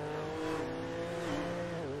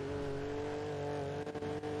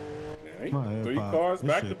 Man, 3 cars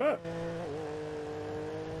back to back.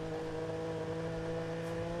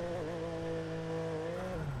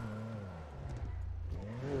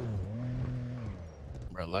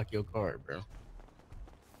 Bro, lock your car, bro.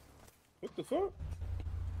 What the fuck?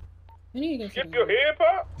 You need to Skip your head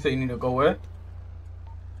pop? So you need to go where?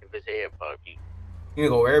 If it's head pop, you need to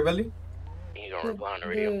go where, Billy? You gonna reply on the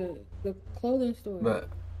radio. The clothing store. But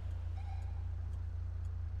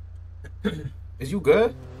is you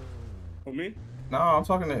good? For me? No, I'm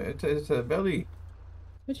talking to Billy.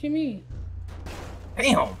 What you mean?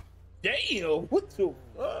 Damn. Damn. What the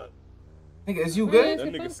fuck? Nigga, is you good?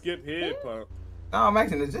 That nigga skip head pop. No, I'm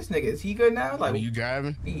asking, is this nigga, is he good now? Like, Are you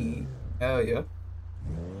driving? Hell yeah.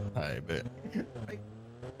 I bet.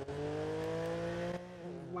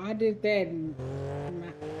 Why did that?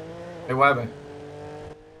 Hey, what happened?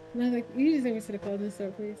 Nothing. You just take me to the clothing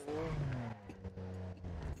store, please.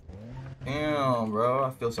 Damn, bro. I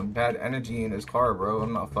feel some bad energy in this car, bro.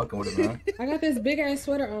 I'm not fucking with it, man. I got this big ass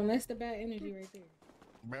sweater on. That's the bad energy right there.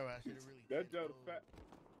 Bro, I should have really. That joint fat.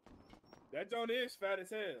 That joint is fat as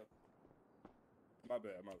hell. My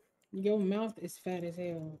bad, my bad. Your mouth is fat as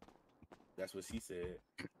hell. That's what she said.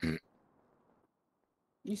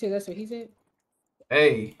 You said that's what he said?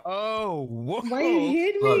 Hey. Oh, whoa. Why you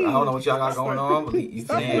hit me? Look, I don't know what y'all got going on, but you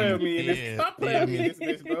Stop saying. playing me in this. Stop playing me in this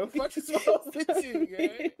bitch, bro. Fuck is wrong with you,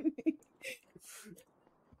 man?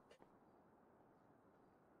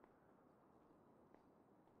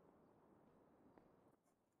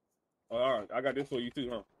 All right, I got this for you too,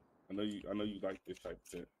 huh? I know you like this type of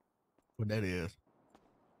shit. What that is?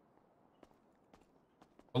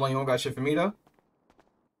 Hold on, you don't got shit for me though?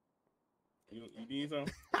 You need some?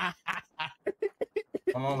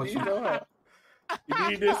 Come on with you. You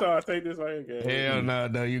need this, or I'll take this right here, guys. Hell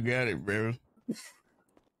no, you got it, bro.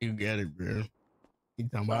 You got it, bro. You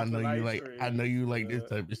talking about? I know you like this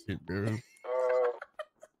type of shit, bro.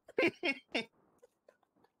 Yeah,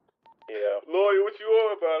 lawyer, what you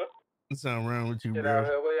on about it? What's wrong with you, Get bro? out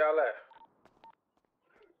here, where y'all at?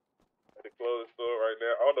 At the clothing store right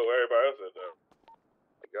now. I don't know where everybody else at though.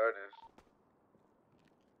 The Gardens.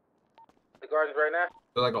 The Gardens right now?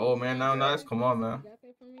 Feel like an old man now, nice? Come on, man.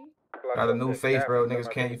 Got a new face, bro. Niggas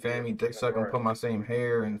can't, you feel me? Dick suck and put my same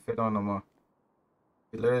hair and fit on them.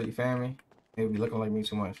 You literally, you feel me? They be looking like me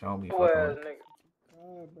too much. I don't be fucking with it.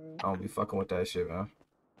 I don't be fucking with that shit, man.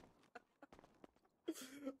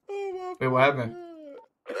 Wait, what happened?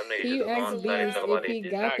 You asked Beast if he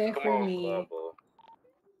got that for me.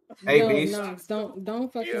 Hey, no, Beast. Nockz,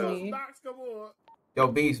 don't fuck with me. Yo,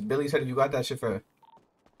 Beast. Billy said you got that shit for her.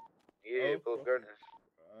 Yeah, both Gardens.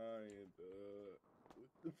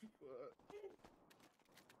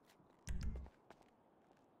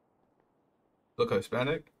 Look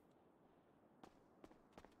Hispanic.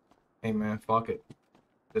 Hey, man, fuck it.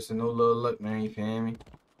 Just a new little look, man. You feel me?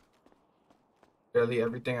 Barely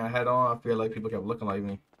everything I had on, I feel like people kept looking like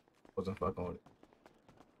me. Wasn't fucking with it.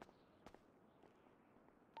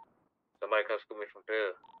 Somebody come scoop me from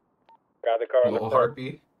there. Got the car. Little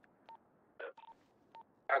heartbeat.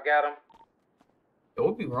 I got him. Yo,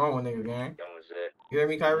 what be wrong with nigga, gang? You hear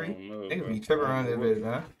me, Kyrie? Niggas be tripping around this bitch,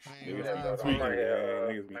 man.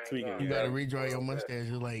 Niggas be tweaking. You gotta redraw your mustache.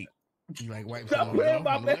 You like wipe Stop some playing off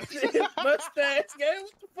my on mustache, gang.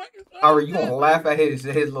 What the fuck is wrong? Kyrie, you gonna laugh at his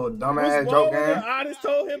little dumb ass joke, gang? I just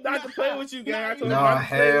told him not to play with you, gang. I told him Nah, not to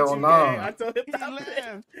play hell with you, no. gang. I told him not to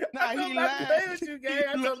play. Nah, I told him not to play with you, gang.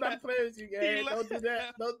 I told him not to play with you, gang. Don't do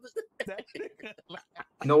that. Don't do that.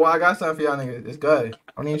 You know what? I got something for y'all niggas. It's good.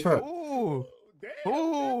 I don't need trip. Ooh.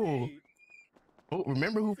 Ooh. Oh,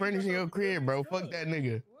 remember who furnishing your crib, bro? Fuck that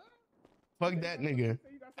nigga. Fuck that nigga.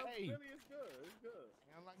 Hey.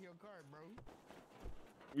 Unlock your car, bro.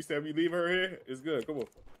 We said we leave her here. It's good. Come on.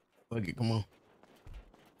 Fuck it, come on.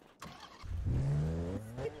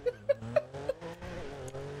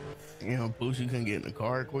 You know, Pooch, you couldn't get in the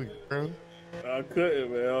car quick, bro. I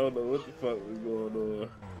couldn't, man. I don't know what the fuck was going on.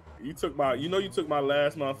 You took my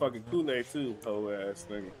last motherfucking Kool-Aid too, whole ass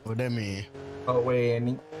nigga. What that mean? Oh wait,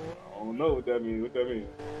 Andy. I don't know what that means. What that mean?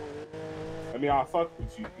 I mean, I'll fuck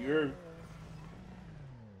with you. You heard me?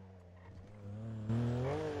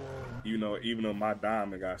 Even though my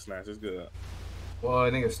diamond got snatched, it's good.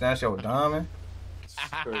 Boy, nigga snatch your diamond. It's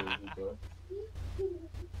crazy, bro.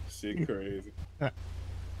 Shit crazy.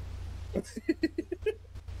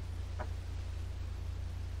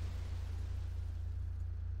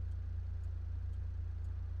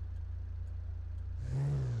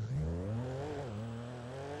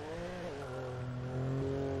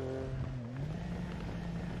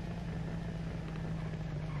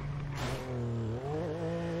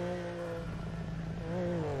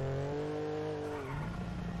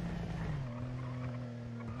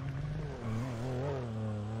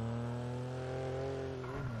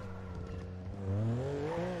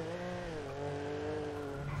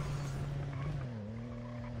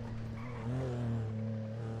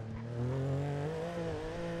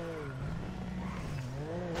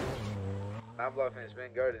 I'm bluffing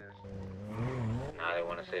Spin Gardens. Nah, they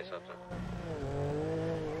want to say something.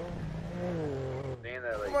 Being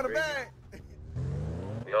that, like, Come on, the bag.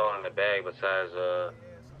 We all in the bag besides,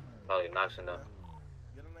 probably Nockz and them.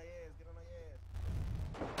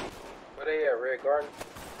 Where they at, Red Garden?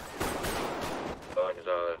 Gardens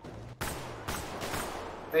all there.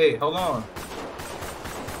 Hey, hold on.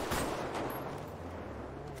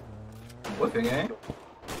 Whipping, eh?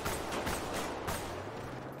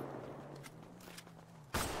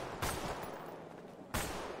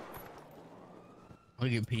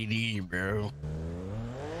 Look at PD, bro.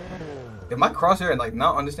 If my crosshair like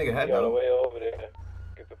not on this nigga head, You on the though. way over there.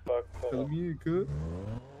 Get the fuck up. Tell me you could.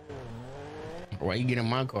 Why you getting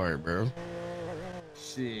my card, bro?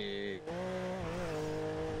 Shit.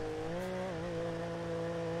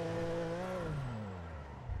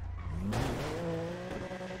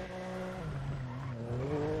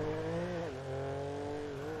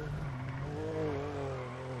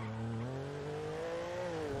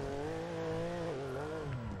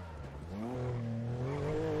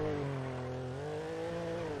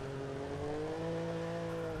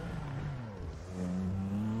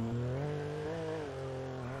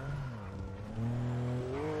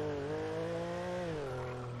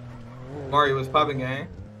 Mario was popping, gang.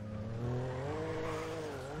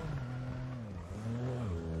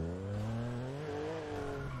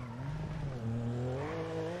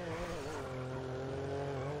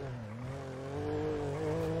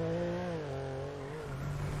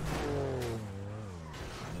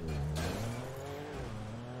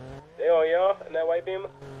 They on y'all in that white beamer?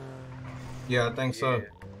 Yeah, I think so.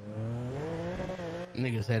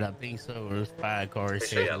 Nigga said I think so. There's 5 cars. They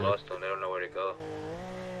say I lost them. They don't know where to go.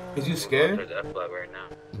 Is you scared? We're going towards F block right now.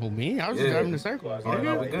 Who, me? I was just driving the circle. Oh,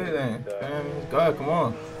 no, we good then. Man, God, come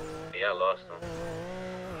on. Yeah, I lost them.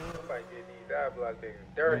 Somebody get these eye block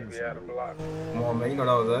niggas dirty. We out of block. Come on, man. You know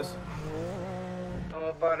that was us. Come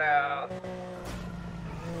on, fun out.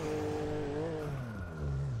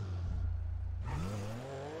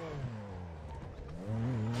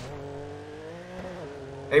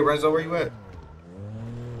 Hey, Renzo, where you at?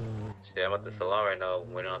 Shit, I'm at the salon right now.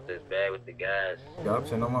 Went off this bag with the guys. Yup,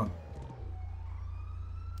 say no more.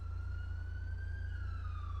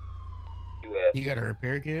 You got a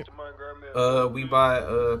repair kit? We buy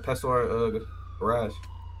Pestor garage.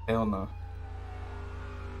 Hell no.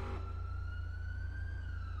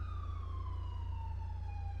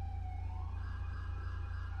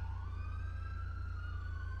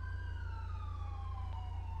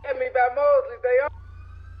 Hit me by Mosley, they on.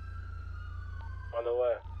 On the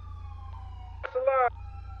way. That's a lot.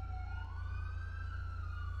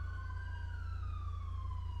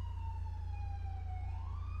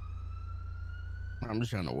 I'm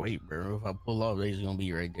just trying to wait, bro. If I pull off, they's gonna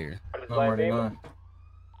be right there. I'm already done.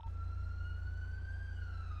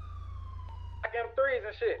 I got them threes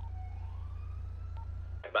and shit.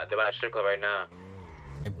 They're about to strip club right now.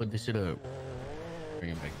 Hey, put this shit up.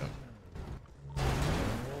 Bring it back up.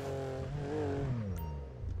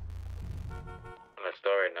 I'm in the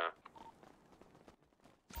store right now.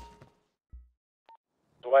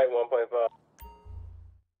 Dwight 1.5.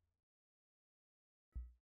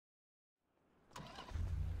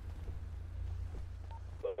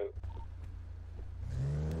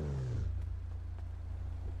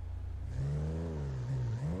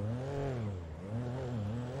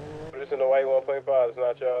 This in the white 1.5. It's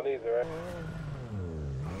not y'all either, right?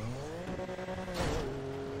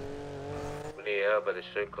 We need help at the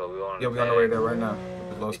strip club. We on Yeah, we on the way there right now.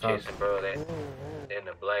 With the Los Cops. chasing, bro. They in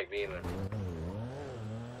the black beamer.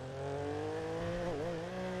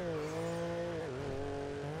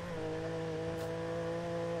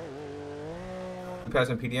 You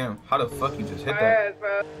passing PDM. How the fuck you just hit that?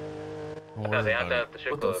 No, they have to have the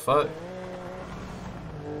strip What club. the fuck?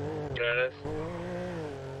 You know this?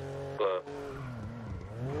 Club.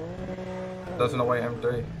 That's in the white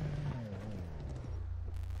M3. In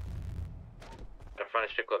front of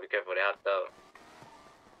the strip club, be careful, they hopped out.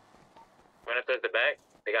 Right up towards the back,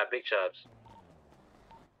 they got big shops.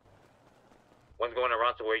 One's going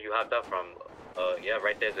around to where you hopped out from. Yeah,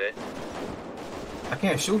 right there's it. I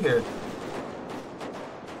can't shoot here.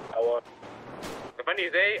 I want. In front of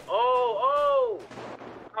you, Zay. Oh!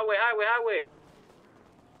 Highway.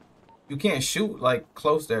 You can't shoot like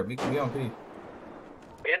close there. Be on P.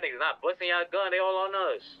 Yeah, niggas not busting y'all gun, they all on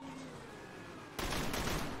us.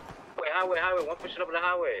 Highway. One pushing up the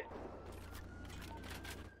highway.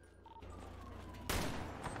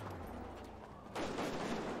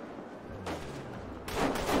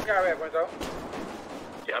 Got red, Renzo.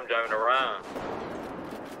 Yeah, I'm driving around.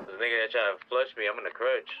 The nigga that tried to flush me, I'm in the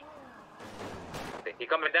crutch. He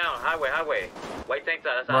coming down. Highway. White tank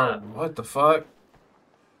top. That's Bro, high. what the fuck?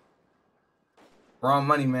 Wrong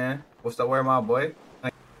money, man. What's the word, my boy?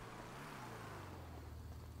 Like,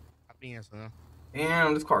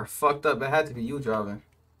 damn, this car fucked up. It had to be you driving.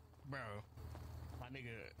 Bro, my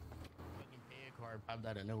nigga fucking pay car popped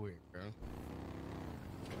out of nowhere, bro.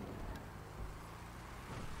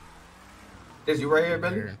 Is you right here,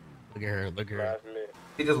 Billy? Look at her.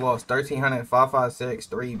 He just lost 1,300, 5.56,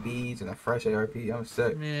 3 Bs, and a fresh ARP. I'm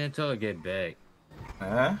sick. Man, until I get back.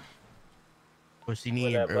 Huh? What she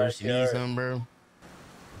need, bro? She needs something, bro.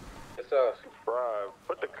 It's us. Bro,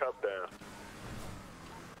 put the cup down.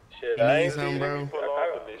 Shit, You I need ain't something, seen bro? you pull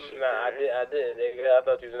off in this shit. Nah, I did, nigga. I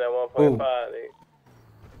thought you was in that 1.5, nigga.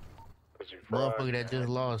 Motherfucker that just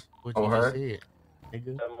lost. What Oh, you her? just said,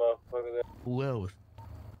 nigga. That motherfucker that. Who else?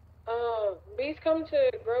 Beast come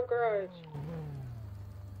to Grove Garage.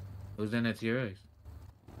 Who's in that TRX?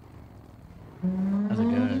 That's a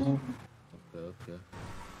guy. Okay.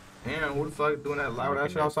 Damn, who the fuck doing that loud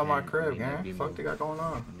ass shit outside my crib, man? Fuck they got going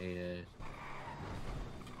on? Yeah.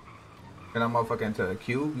 And I'm motherfucking into a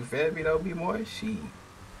cube, you fed me though, B-boy? Shit.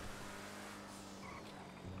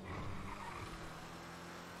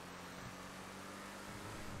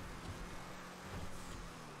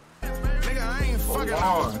 Nigga, I ain't fucking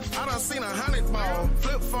on. I done seen 100 ball,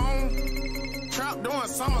 flip phone, trap doing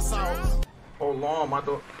somersaults. Hold on, my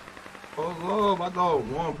dog. Hold on, my dog.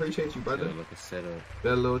 One, appreciate you, brother. Look at setup.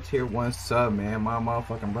 That little tier 1 sub, man. My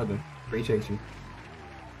motherfucking brother. Appreciate you.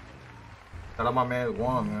 Shout out my man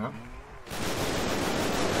Juan, man.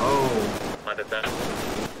 Oh.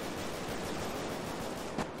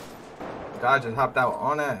 God just hopped out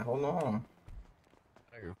on that. Hold on.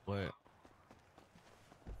 What?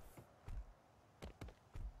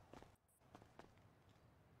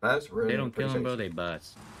 That's real. They don't kill them, bro. They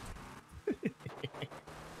bots.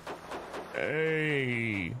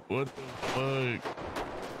 Hey, what the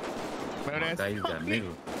fuck? Bro, that's That you got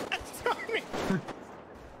nigga.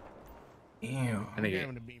 Damn. That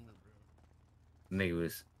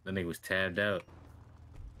nigga was tabbed out.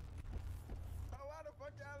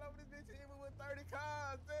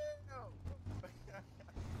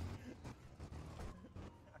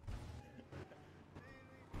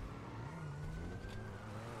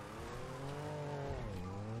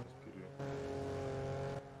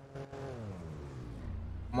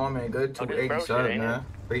 Come on, man. Good 280 subs, man.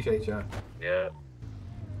 Appreciate y'all. Yeah.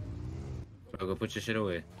 Bro, go put your shit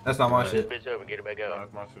away. That's not my shit. Bitch up and get it back out.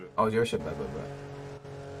 That's my shit. Oh, it's your shit back, back.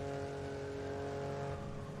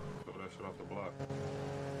 Throw that shit off the block.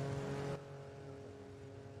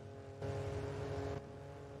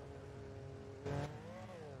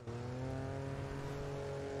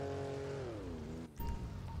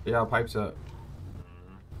 Yeah, pipes up.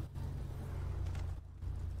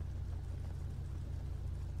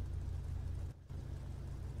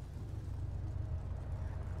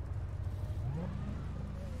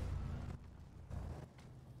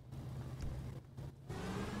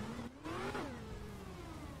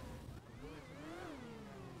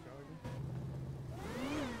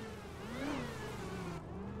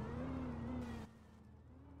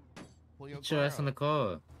 Put your ass in the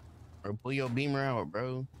car. Or pull your beamer out,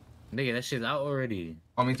 bro. Nigga, that shit's out already.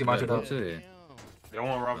 Oh, me too much Go of to it. You don't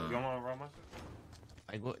want to rob my shit?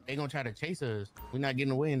 Like, what? They gonna try to chase us. We're not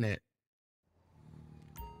getting away in that.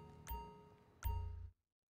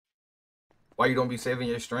 Why you don't be saving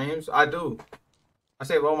your streams? I do. I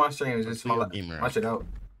save all my streams. It's my shit out.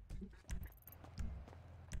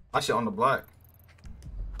 My shit on the block.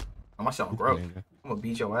 Oh, my shit on growth. I'm gonna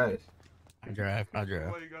beat your ass. I drive. Why you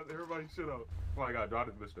got everybody shit out? Why I gotta drive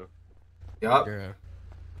this bitch though? Yup. And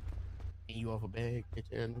you off a bag, bitch.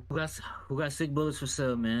 Who got sick bullets for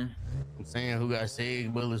sale, man? I'm saying who got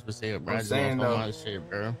sick bullets for sale, bro. I'm saying though. though. My shit,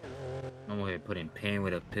 bro. I'm gonna put in pain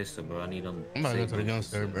with a pistol, bro. I need them. I'm about to go to the gun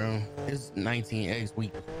store, bro. It's 19X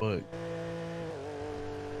weak as fuck.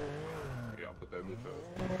 Yeah, I'll put that bitch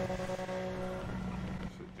up. That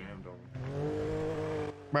shit jammed on me.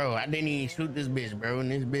 Bro, I didn't even shoot this bitch, bro. And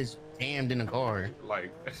this bitch jammed in the car.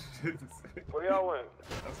 Like, Where y'all went?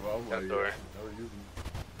 that's what I was like. door. Never using it.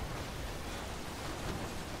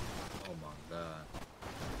 Oh my god.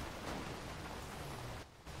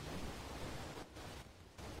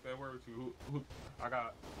 That word with you. Who I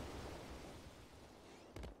got.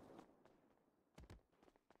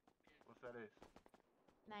 What's that is?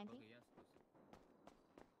 90.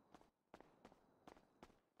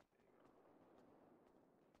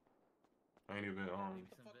 I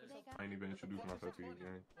ain't even introduced myself to you,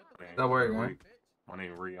 gang. That word, man. My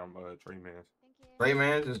name Ree. I'm Trey Mans. Trey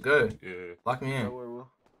Mans is good. Yeah. Lock me in.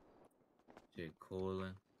 Shit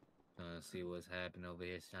cooling. Trying to see what's happening over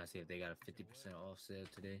here. Trying to see if they got a 50% off sale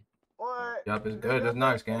today. What? Yup, it's good. That's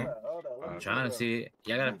nice, gang. I'm trying to see it.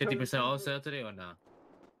 Y'all got a 50% off sale today or no?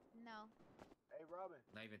 No. Hey, Robin.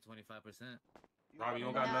 Not even 25%. Robin, you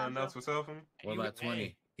don't got nothing else for sale for me? What about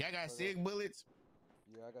 20? Y'all got SIG bullets?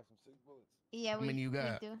 Yeah, I got some 6 bullets. Yeah, How many you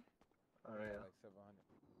got? We do. Oh, yeah. Like 700.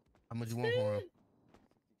 How much you want for them?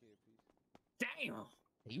 60K a piece. Damn.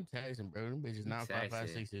 You taxing, bro. Them bitches not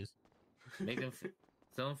taxing. 5.56. Make them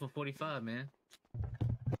sell them for 45, man. How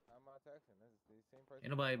am I taxing? That's the same price.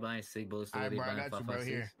 Ain't nobody buying SIG bullets. All right, They bro, I buying got you, bro. 5.56.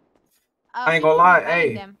 Here. I ain't gonna lie.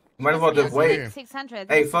 Hey, them. you might as well just wait. 600.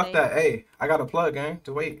 Hey, fuck that. Hey, I got a plug, gang.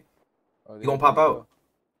 To wait. Oh, You gonna pop out?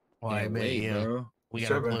 Oh, I bet, wait, yeah. bro. We got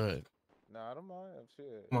Sure, a bro. plug. Nah, I don't mind. I'm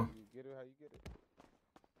sure. Come on. You get it how you get it.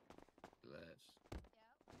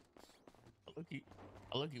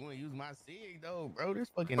 Look, you want to use my SIG though, bro. This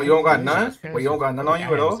fucking. Oh, you don't got none? Well, you don't got none on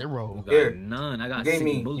you at all? Zero. Here. None. I got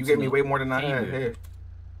You gave me way more than I had. Here.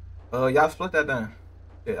 Y'all split that then.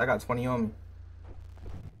 Yeah, I got 20 on me.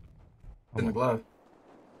 In the glove.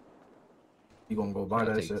 You gonna go buy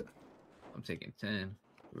that shit? I'm taking 10.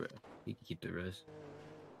 You can keep the rest.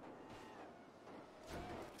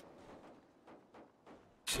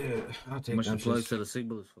 Shit, I'll take How much them the plug shits. to the SIG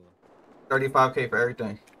bullets for? 35K for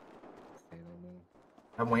everything.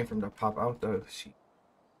 I'm waiting for them to pop out though. Shit.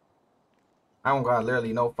 I don't got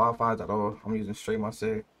literally no 5.5s at all. I'm using straight my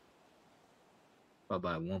SIG. If I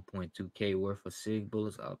buy 1.2K worth of SIG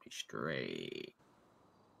bullets, I'll be straight.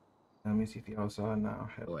 Let me see if you outside now.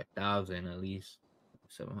 Or 1,000 at least.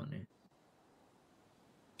 700.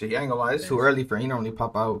 Shit, I ain't gonna lie, it's too early for he normally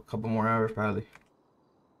pop out a couple more hours probably.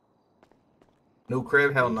 New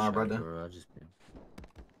crib? Hell nah, brother. Bro, I just been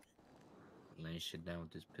laying shit down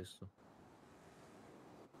with this pistol.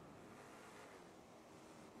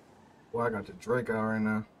 Boy, I got the Drake out right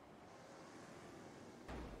now.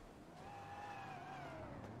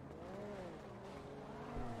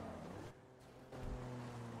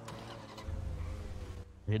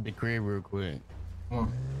 Hit the crib real quick. Come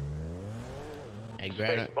on. Hey,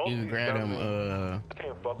 grab him. You can grab him,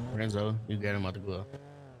 Renzo. You grab him out the glove.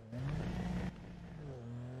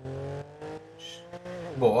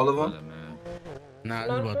 Well, all of them? Nah,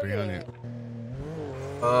 it's about 300.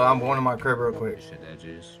 I'm going to my crib real quick.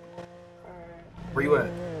 Where you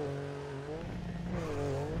at?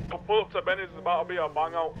 Pull up to Benny's is about to be a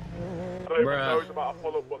bang out. I don't even Bruh. know he's about to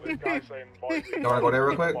pull up, but this guy's saying, boys, You wanna go there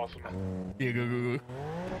real quick? Yeah, go.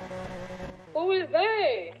 Who is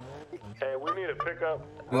they? Hey, we need to pick up.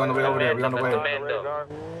 We on the way over there. We on the way. Radar.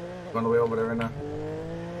 We on the way over there right now.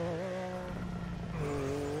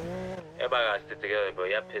 Everybody gotta stick together, bro.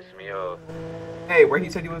 Y'all pissing me off. Hey, where he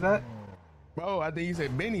said he was at? Bro, I think he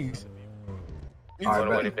said Benny's. All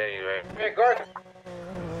right, Benny, right? Hey, Gordon.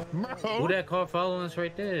 Who that car following us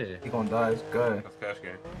right there? He gonna die. It's good. That's cash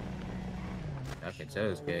game. I can tell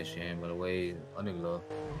it's cash game by the way I nigga low.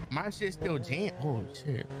 My shit still jammed. Oh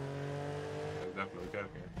shit. That's definitely cash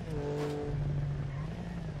game.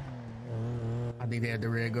 I think they had the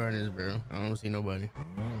red gardeners, bro. I don't see nobody.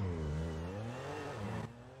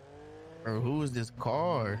 Bro, who is this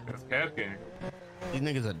car? That's cash game. These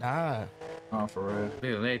niggas are die. Oh, for real.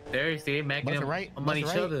 Dude, they Thursday macking Bust it them right. on Bust each it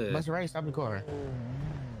right. other. Bust it right. Stop the car.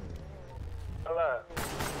 Hello.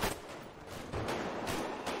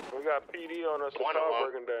 We got PD on us. Car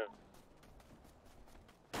breaking down.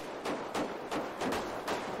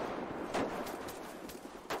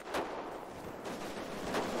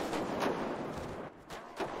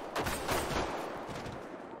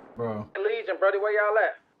 Bro. Legion, brother, where y'all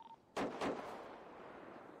at?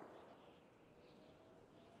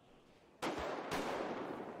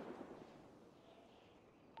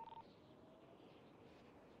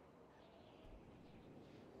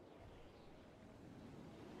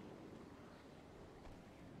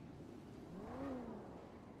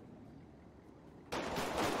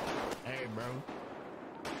 Hey, bro.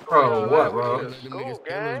 Bro, what, bro? Let them niggas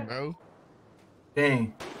kill us, bro.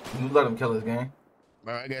 Dang. You let him kill us, gang.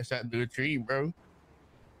 Bro, I got shot through a tree, bro.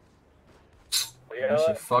 That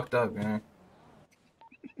shit fucked up, gang.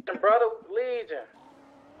 Brother, Legion.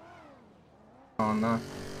 Oh, no.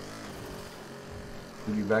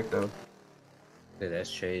 We'll be back, though. Yeah,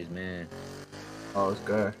 that's Trey's man. Oh, it's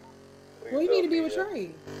good. Well, you need to be with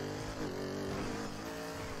Trey.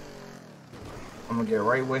 I'm gonna get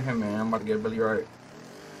right with him, man. I'm about to get Billy right.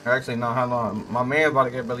 Actually, no, how long? My man's about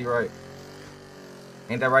to get Billy right.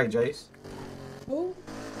 Ain't that right, Jace? Who?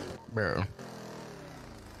 Bro.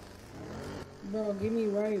 Bro, get me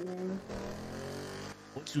right, bro.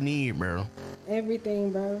 What you need, bro?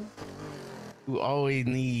 Everything, bro. You always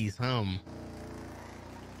need some.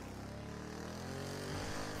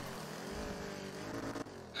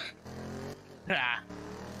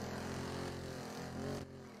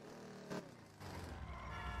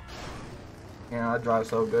 I drive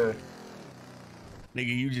so good. Nigga,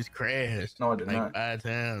 you just crashed. No, I did like not. 5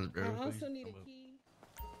 times, bro. I also need a key.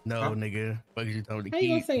 No, Huh? nigga. Fuck you told the How key.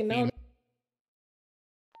 you gonna say no?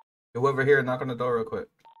 Whoever here, knock on the door real quick.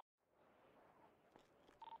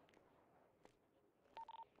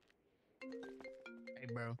 Hey,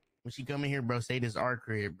 bro. When she come in here, bro, say this our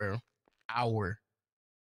crib, bro.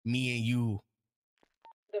 Me and you.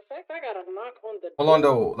 The fact I gotta knock on the Hold on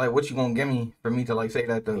though, like what you gonna give me for me to like say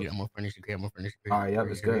that though? Yeah, I'm gonna furnish the crib. Alright, yep,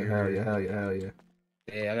 it's good. Hell yeah.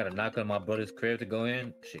 Yeah, I gotta knock on my brother's crib to go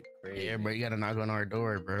in. Shit, crazy. Yeah, bro, you gotta knock on our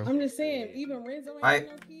door, bro. I'm just saying, even Renzo ain't Alright,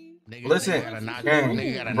 got no key. listen, Gang,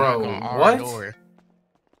 nigga gotta knock on our what? door.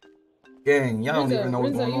 Gang, y'all don't even know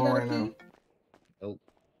what's Renzo, going you on got a right key? now.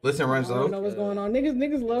 Listen, I Renzo. don't know what's going on.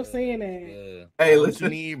 Niggas love saying that. Hey, What listen. you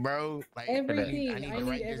need, bro? Like, Everything. I need I to need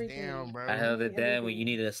write everything. this down, bro. I held it down when you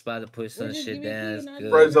needed a spot to put some just shit give me down. key It's and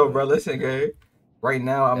good. Renzo, bro, listen, gang. Right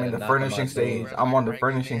now, I'm Gotta in the knock on my furnishing door. stage. I'm on the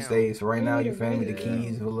furnishing stage. So right now, you feel me? The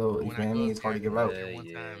keys a little, you feel me? It's hard to give out.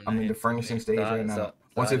 I'm in the furnishing stage right now.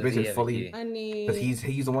 Once this bitch is fully, I need cause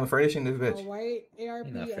he's the one furnishing this a bitch. white ARP. I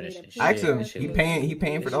need a pink Ask him. ARP. He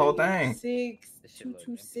paying for the whole thing.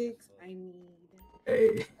 6226. I need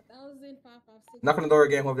Hey, 1,556. knock on the door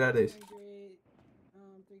again. Whoever that is. 357s.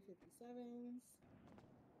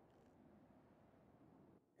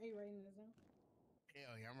 Are you writing this down?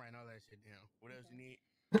 Hell yeah, I'm writing all that shit down. What else you need?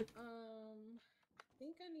 I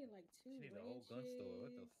think I need like 2 ranches. Gun store.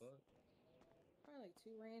 What the fuck? Probably like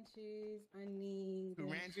 2 ranches. I need 2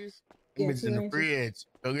 ranches? Yeah, Them bitches 2 in the ranches. fridge.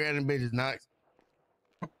 Go grab them bitches, Nockz.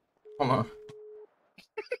 Hold on.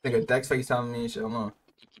 Nigga, Dex FaceTime me and shit. Hold on.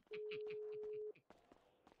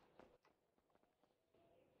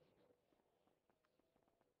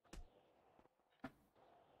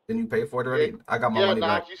 Didn't you pay for it already? I got my money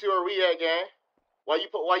back. You see where we at, gang?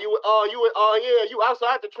 You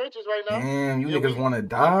outside the trenches right now. Damn, you niggas want to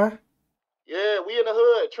die? Yeah, we in the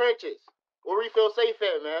hood, trenches. Where we feel safe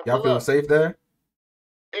at, man. Y'all feel safe there?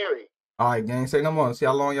 Airy. All right, gang. Say no more. See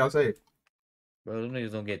how long y'all safe. Bro, them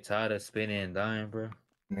niggas don't get tired of spinning and dying, bro.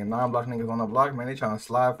 Man, non-block niggas on the block, man. They trying to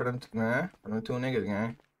slide for them, man. For them 2 niggas,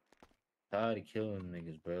 gang. Tired of killing them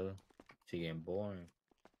niggas, bro. Shit getting boring.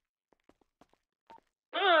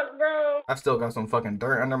 Bro. I still got some fucking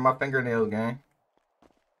dirt under my fingernails, gang.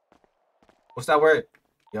 What's that word?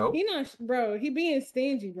 Yo, He not, bro. He being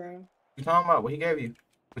stingy, bro. you talking about? What he gave you?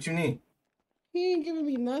 What you need? He ain't giving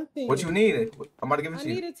me nothing. What you need? I'm about to give it I to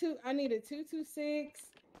need you. a 226.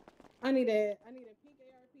 I need a pink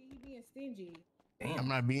ARP. He being stingy. Damn. I'm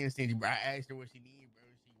not being stingy, bro. I asked her what she need, bro.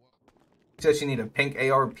 She said she need a pink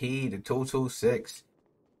ARP, the 226.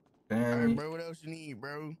 All Damn. right, bro. What else you need,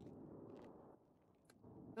 bro?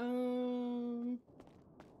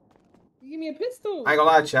 Give me a pistol. I ain't gonna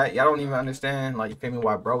lie, chat. Y'all don't even understand, like, you feel me,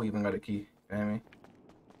 why bro even got a key. You feel me?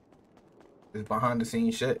 It's behind the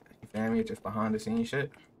scenes shit. You feel me? It's just behind the scenes shit.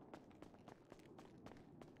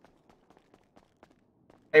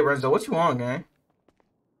 Hey, Renzo, what you on, gang?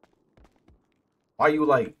 Why you,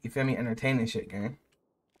 like, you feel me, entertaining shit, gang?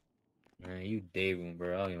 Man, you day room,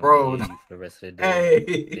 bro. I don't even Bro, want to hear you for the rest of the day.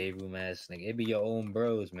 hey. Day room ass nigga. It be your own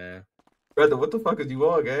bros, man. Brother, what the fuck is you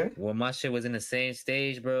on, gang? When my shit was in the same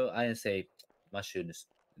stage, bro, I didn't say my shit in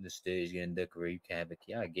the stage getting decorated. You can't have a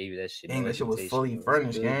key. I gave you that shit. Dang, no that shit was hesitation, fully bro. furnished,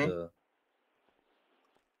 It's good, gang. though.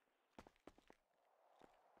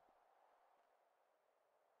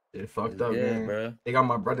 Shit fucked It's up, good, gang. bro. They got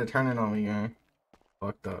my brother turning on me, gang.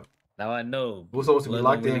 Fucked up. Now I know. We're supposed to be blood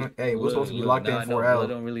locked don't in. really- Hey, we're look, supposed to be look, locked now in I know 4L. blood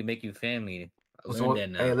don't really make you family. I We're learned supposed- that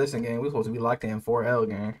now. Hey, listen, gang. We're supposed to be locked in 4L,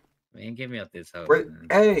 gang. Man, get me out this house. Bro, Man.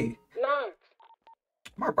 hey, No.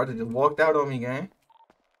 my brother just walked out on me, gang.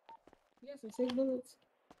 You got some 6 bullets?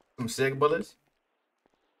 Some sick bullets.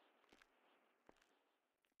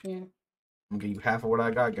 Yeah. I'm gonna give you half of what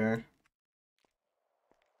I got, gang.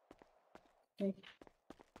 Thank you.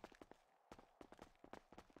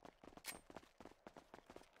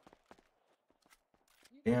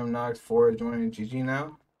 Damn, Nockz 4 joining GG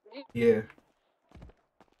now. Yeah.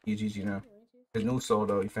 He GG now. His new soul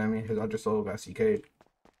though, you feel me? His other soul got CK'd.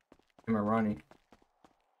 Him and Ronnie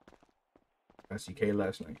got CK'd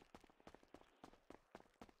last night.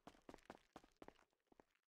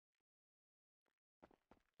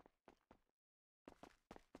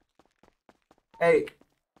 Hey,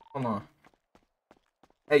 hold on.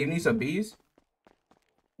 Hey, you need some bees?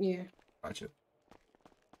 Yeah. Gotcha.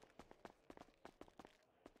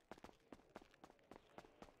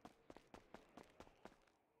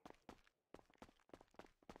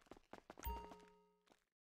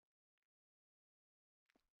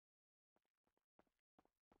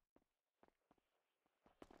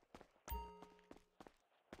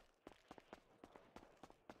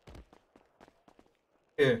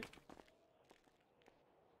 Yeah.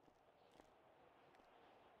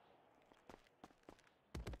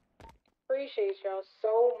 Appreciate y'all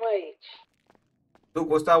so much. Luke,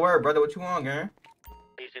 what's that word, brother? What you want, gang?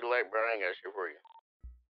 PC the light, bro. I ain't got shit for you.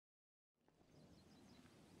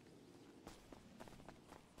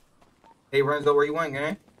 Hey, Renzo, where you went,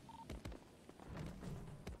 gang?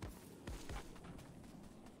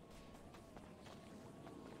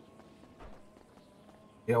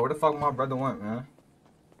 Yo, where the fuck my brother went, man?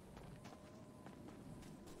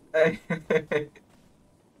 Hey.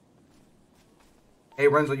 Hey,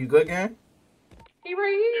 Renzo, you good, gang? He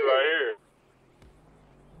right here. He right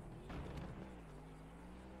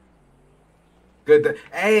here. Good.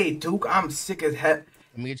 Hey, Duke, I'm sick as hell.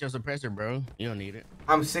 Let me get your suppressor, bro. You don't need it.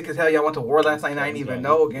 I'm sick as hell. Y'all went to war last night and I didn't even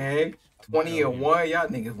know, gang. 20-1, y'all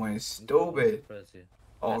niggas went stupid.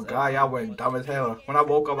 Oh, God, y'all went dumb as hell. When I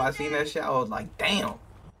woke up, I seen that shit. I was like, damn.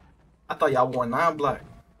 I thought y'all wore 9 black.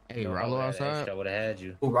 Hey, Rollo outside? I would have had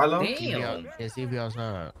you. Who, Rollo? Damn. Yeah, see if he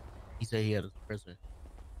outside. He said he had a suppressor.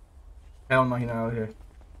 Hell no, he not out here.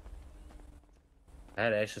 I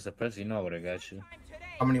had an extra suppressor. You know I would have got you.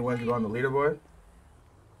 How many wins you got on the leaderboard?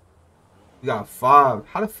 You got 5.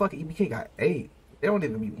 How the fuck EBK got 8? They don't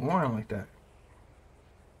even be warring like that.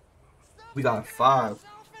 We got 5.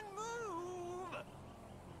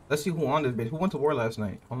 Let's see who on this bitch. Who went to war last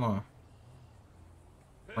night? Hold on.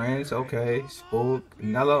 Friends, okay. Spook.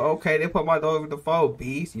 Nello, okay. They put my dog over the phone.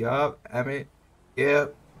 Beast, yup. Emmett,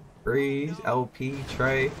 yep. Breeze, LP,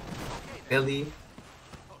 Trey, Billy.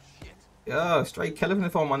 Yeah, straight killing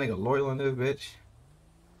it for my nigga Loyal on this bitch.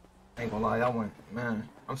 Ain't gonna lie, y'all went, man.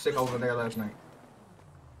 I'm sick over there last night.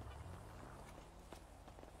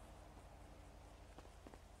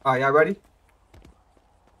 Alright, y'all ready?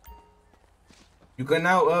 You good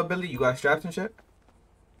now, Billy? You got straps and shit?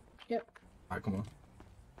 Yep. Alright, come on.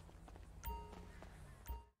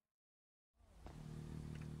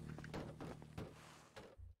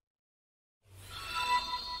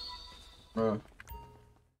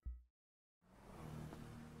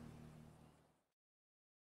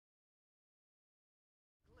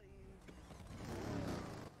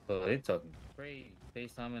 Oh, they talking crazy.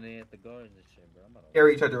 FaceTiming they at the gardens and shit, bro. I'm about to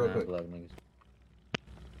Carry each other real quick. block niggas.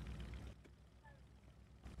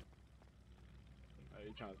 Hey,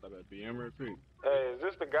 you trying to stop at BM real quick? Hey, is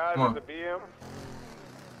this the guys Come at on. the BM?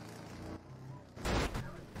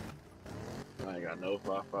 I ain't got no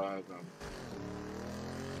 5.5s.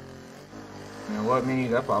 Man, what me?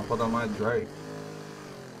 That's why I put on my Drake.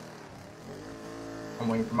 I'm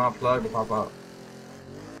waiting for my plug to pop out.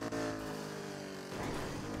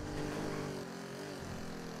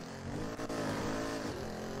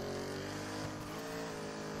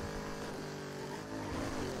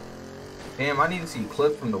 Damn, I need to see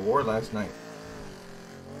clips from the war last night.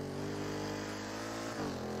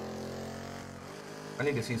 I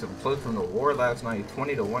need to see some clips from the war last night.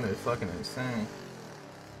 20-1 is fucking insane.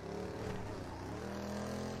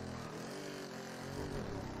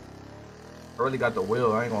 I really got the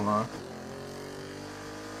wheel, I ain't gonna lie.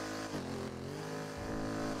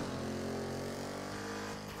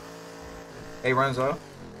 Hey, Renzo.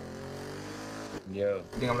 Yo. You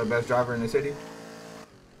think I'm the best driver in the city?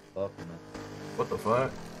 Fuck man. What the fuck?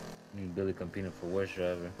 Me and Billy competing for worst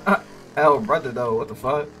driver. Hell, brother, though. What the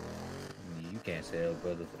fuck? You can't say hell,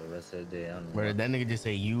 brother, for the rest of the day. I don't know. Bro, did that nigga just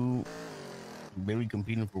say you, Billy,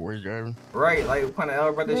 competing for worst driver? Right, like, what kind of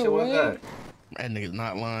L brother shit was that? That nigga's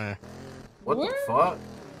not lying. What the fuck?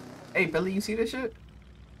 Hey, Billy, you see this shit?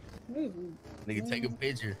 Nigga, take a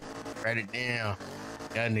picture. Write it down.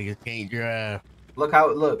 Y'all niggas can't drive. Look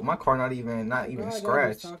how, look, my car not even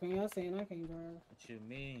scratched. Talking, y'all saying I can't drive. What you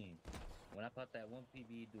mean? When I popped that one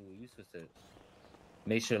PB dude, you supposed to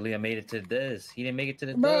make sure Leah made it to this. He didn't make it to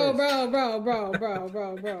the Bro. Hey. Don't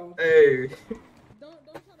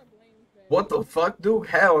try to blame me. What the fuck, dude?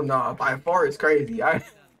 Hell no. By far is crazy.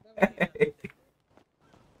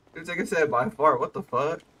 This nigga said by far. What the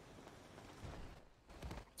fuck?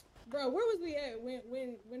 Bro, where was we at when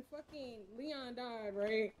fucking Leon died,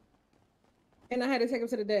 right? And I had to take him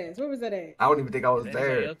to the desk. Where was that at? I don't even think I was If there.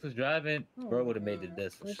 anybody else was driving, bro would have made the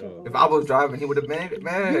desk for sure. If I was driving, he would have made it,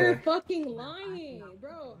 man. You're fucking lying,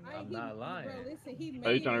 bro. I'm not lying. Bro, listen, he made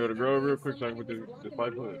Hey, you trying to go to Grove real quick so I can put this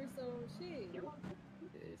pipe hood?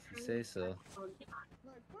 If you say so.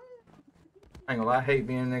 I ain't gonna lie, I hate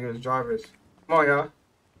being niggas drivers. Come on, y'all.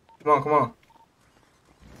 Come on, come on.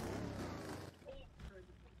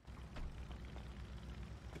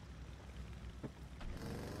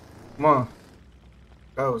 Come on.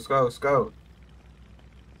 Go, let's go, let's go.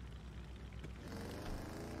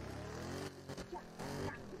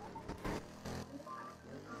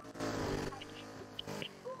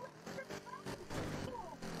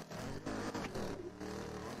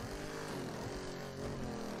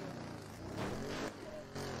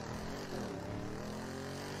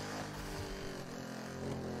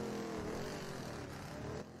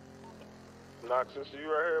 Nockz, is you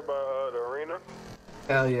right here by the arena?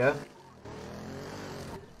 Hell yeah.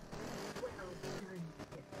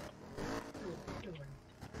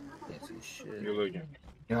 You looking?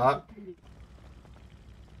 Yeah.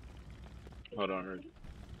 Hold on, Rick.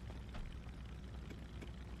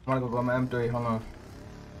 I wanna go my M3. Hold on.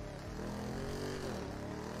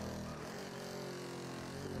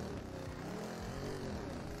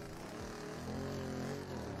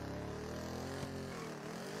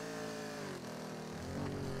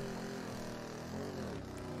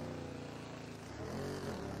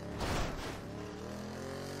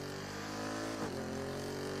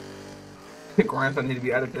 Grandson need to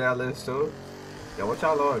be added to that list too. Yo, what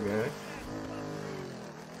y'all are, gang?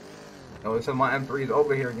 Yo, it said my M3's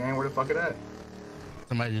over here, gang. Where the fuck it at?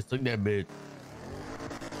 Somebody just took that bitch.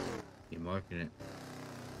 You marking it.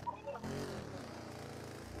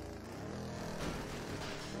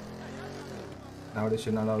 Now this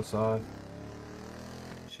shit not outside.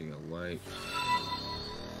 She got white.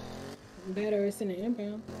 Better, it's in the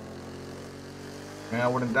impound. Man, I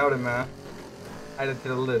wouldn't doubt it, man. Add it to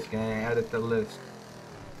the list, gang. Add it to the list.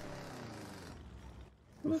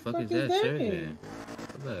 What the fuck is that shirt, man?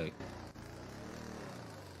 Look.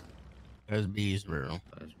 That's beast, bro.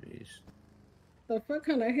 That's beast. The fuck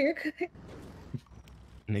kind of haircut?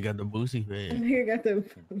 And they got the boosie face. And here got the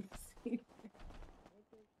boosie.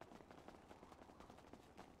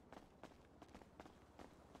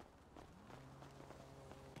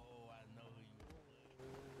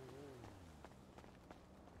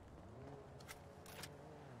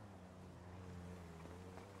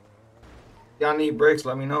 Y'all need brakes,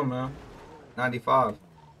 let me know, man. 95.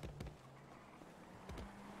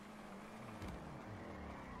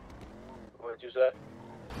 What'd you say?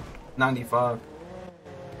 95.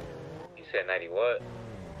 You said 90 what?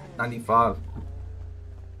 95.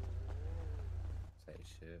 Say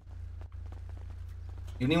shit.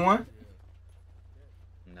 You need one?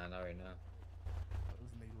 Nah, not right now.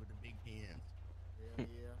 Those niggas with the big hands.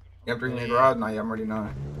 You have to bring me in the garage? Nah, yeah, I'm already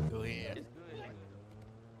not. Go ahead.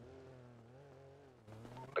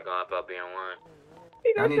 I'm going up being one.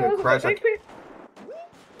 I need to crash.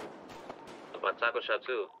 About taco shop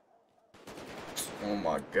too. Oh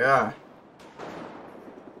my god.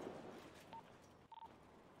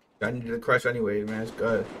 I need to crash anyway, man. It's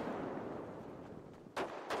good.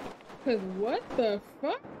 Cause what the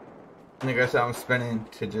fuck? Nigga said I'm spinning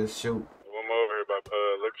to just shoot. I'm over here by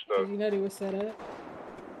liquor store. You know they was set up.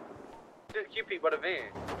 Just QP by the van.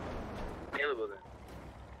 Available then.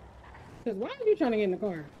 Cause why are you trying to get in the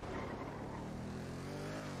car?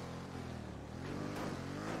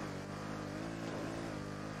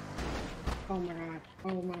 Oh my god.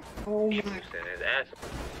 Oh my. Oh my.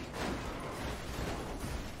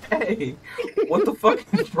 Hey, what the fuck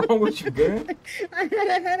is wrong with you, gang? I had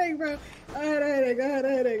a headache, bro. I had a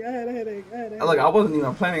headache. Look, I wasn't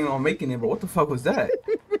even planning on making it, but what the fuck was that?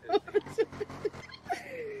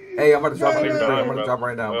 Hey, I'm about to drop right now. I'm gonna drop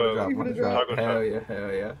right now. I'm gonna drop. Hell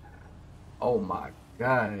yeah. Oh my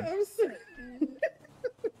god. I'm sorry.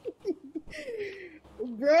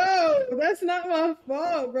 Bro, that's not my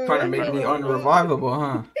fault, bro. Trying to make me unrevivable,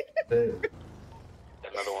 huh? Another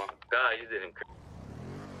one. God, you didn't.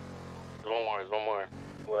 There's one more.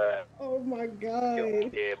 What? Oh my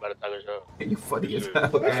god. Yeah, by the taco shop. You funny as hell, I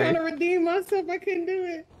was trying gang. to redeem myself. I couldn't do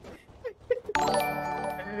it.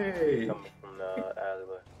 Hey. Coming from the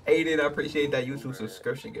alleyway. Aiden, I appreciate that YouTube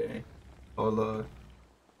subscription, gang. Hold on.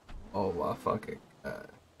 Oh my fucking god.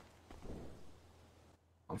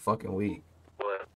 I'm fucking weak.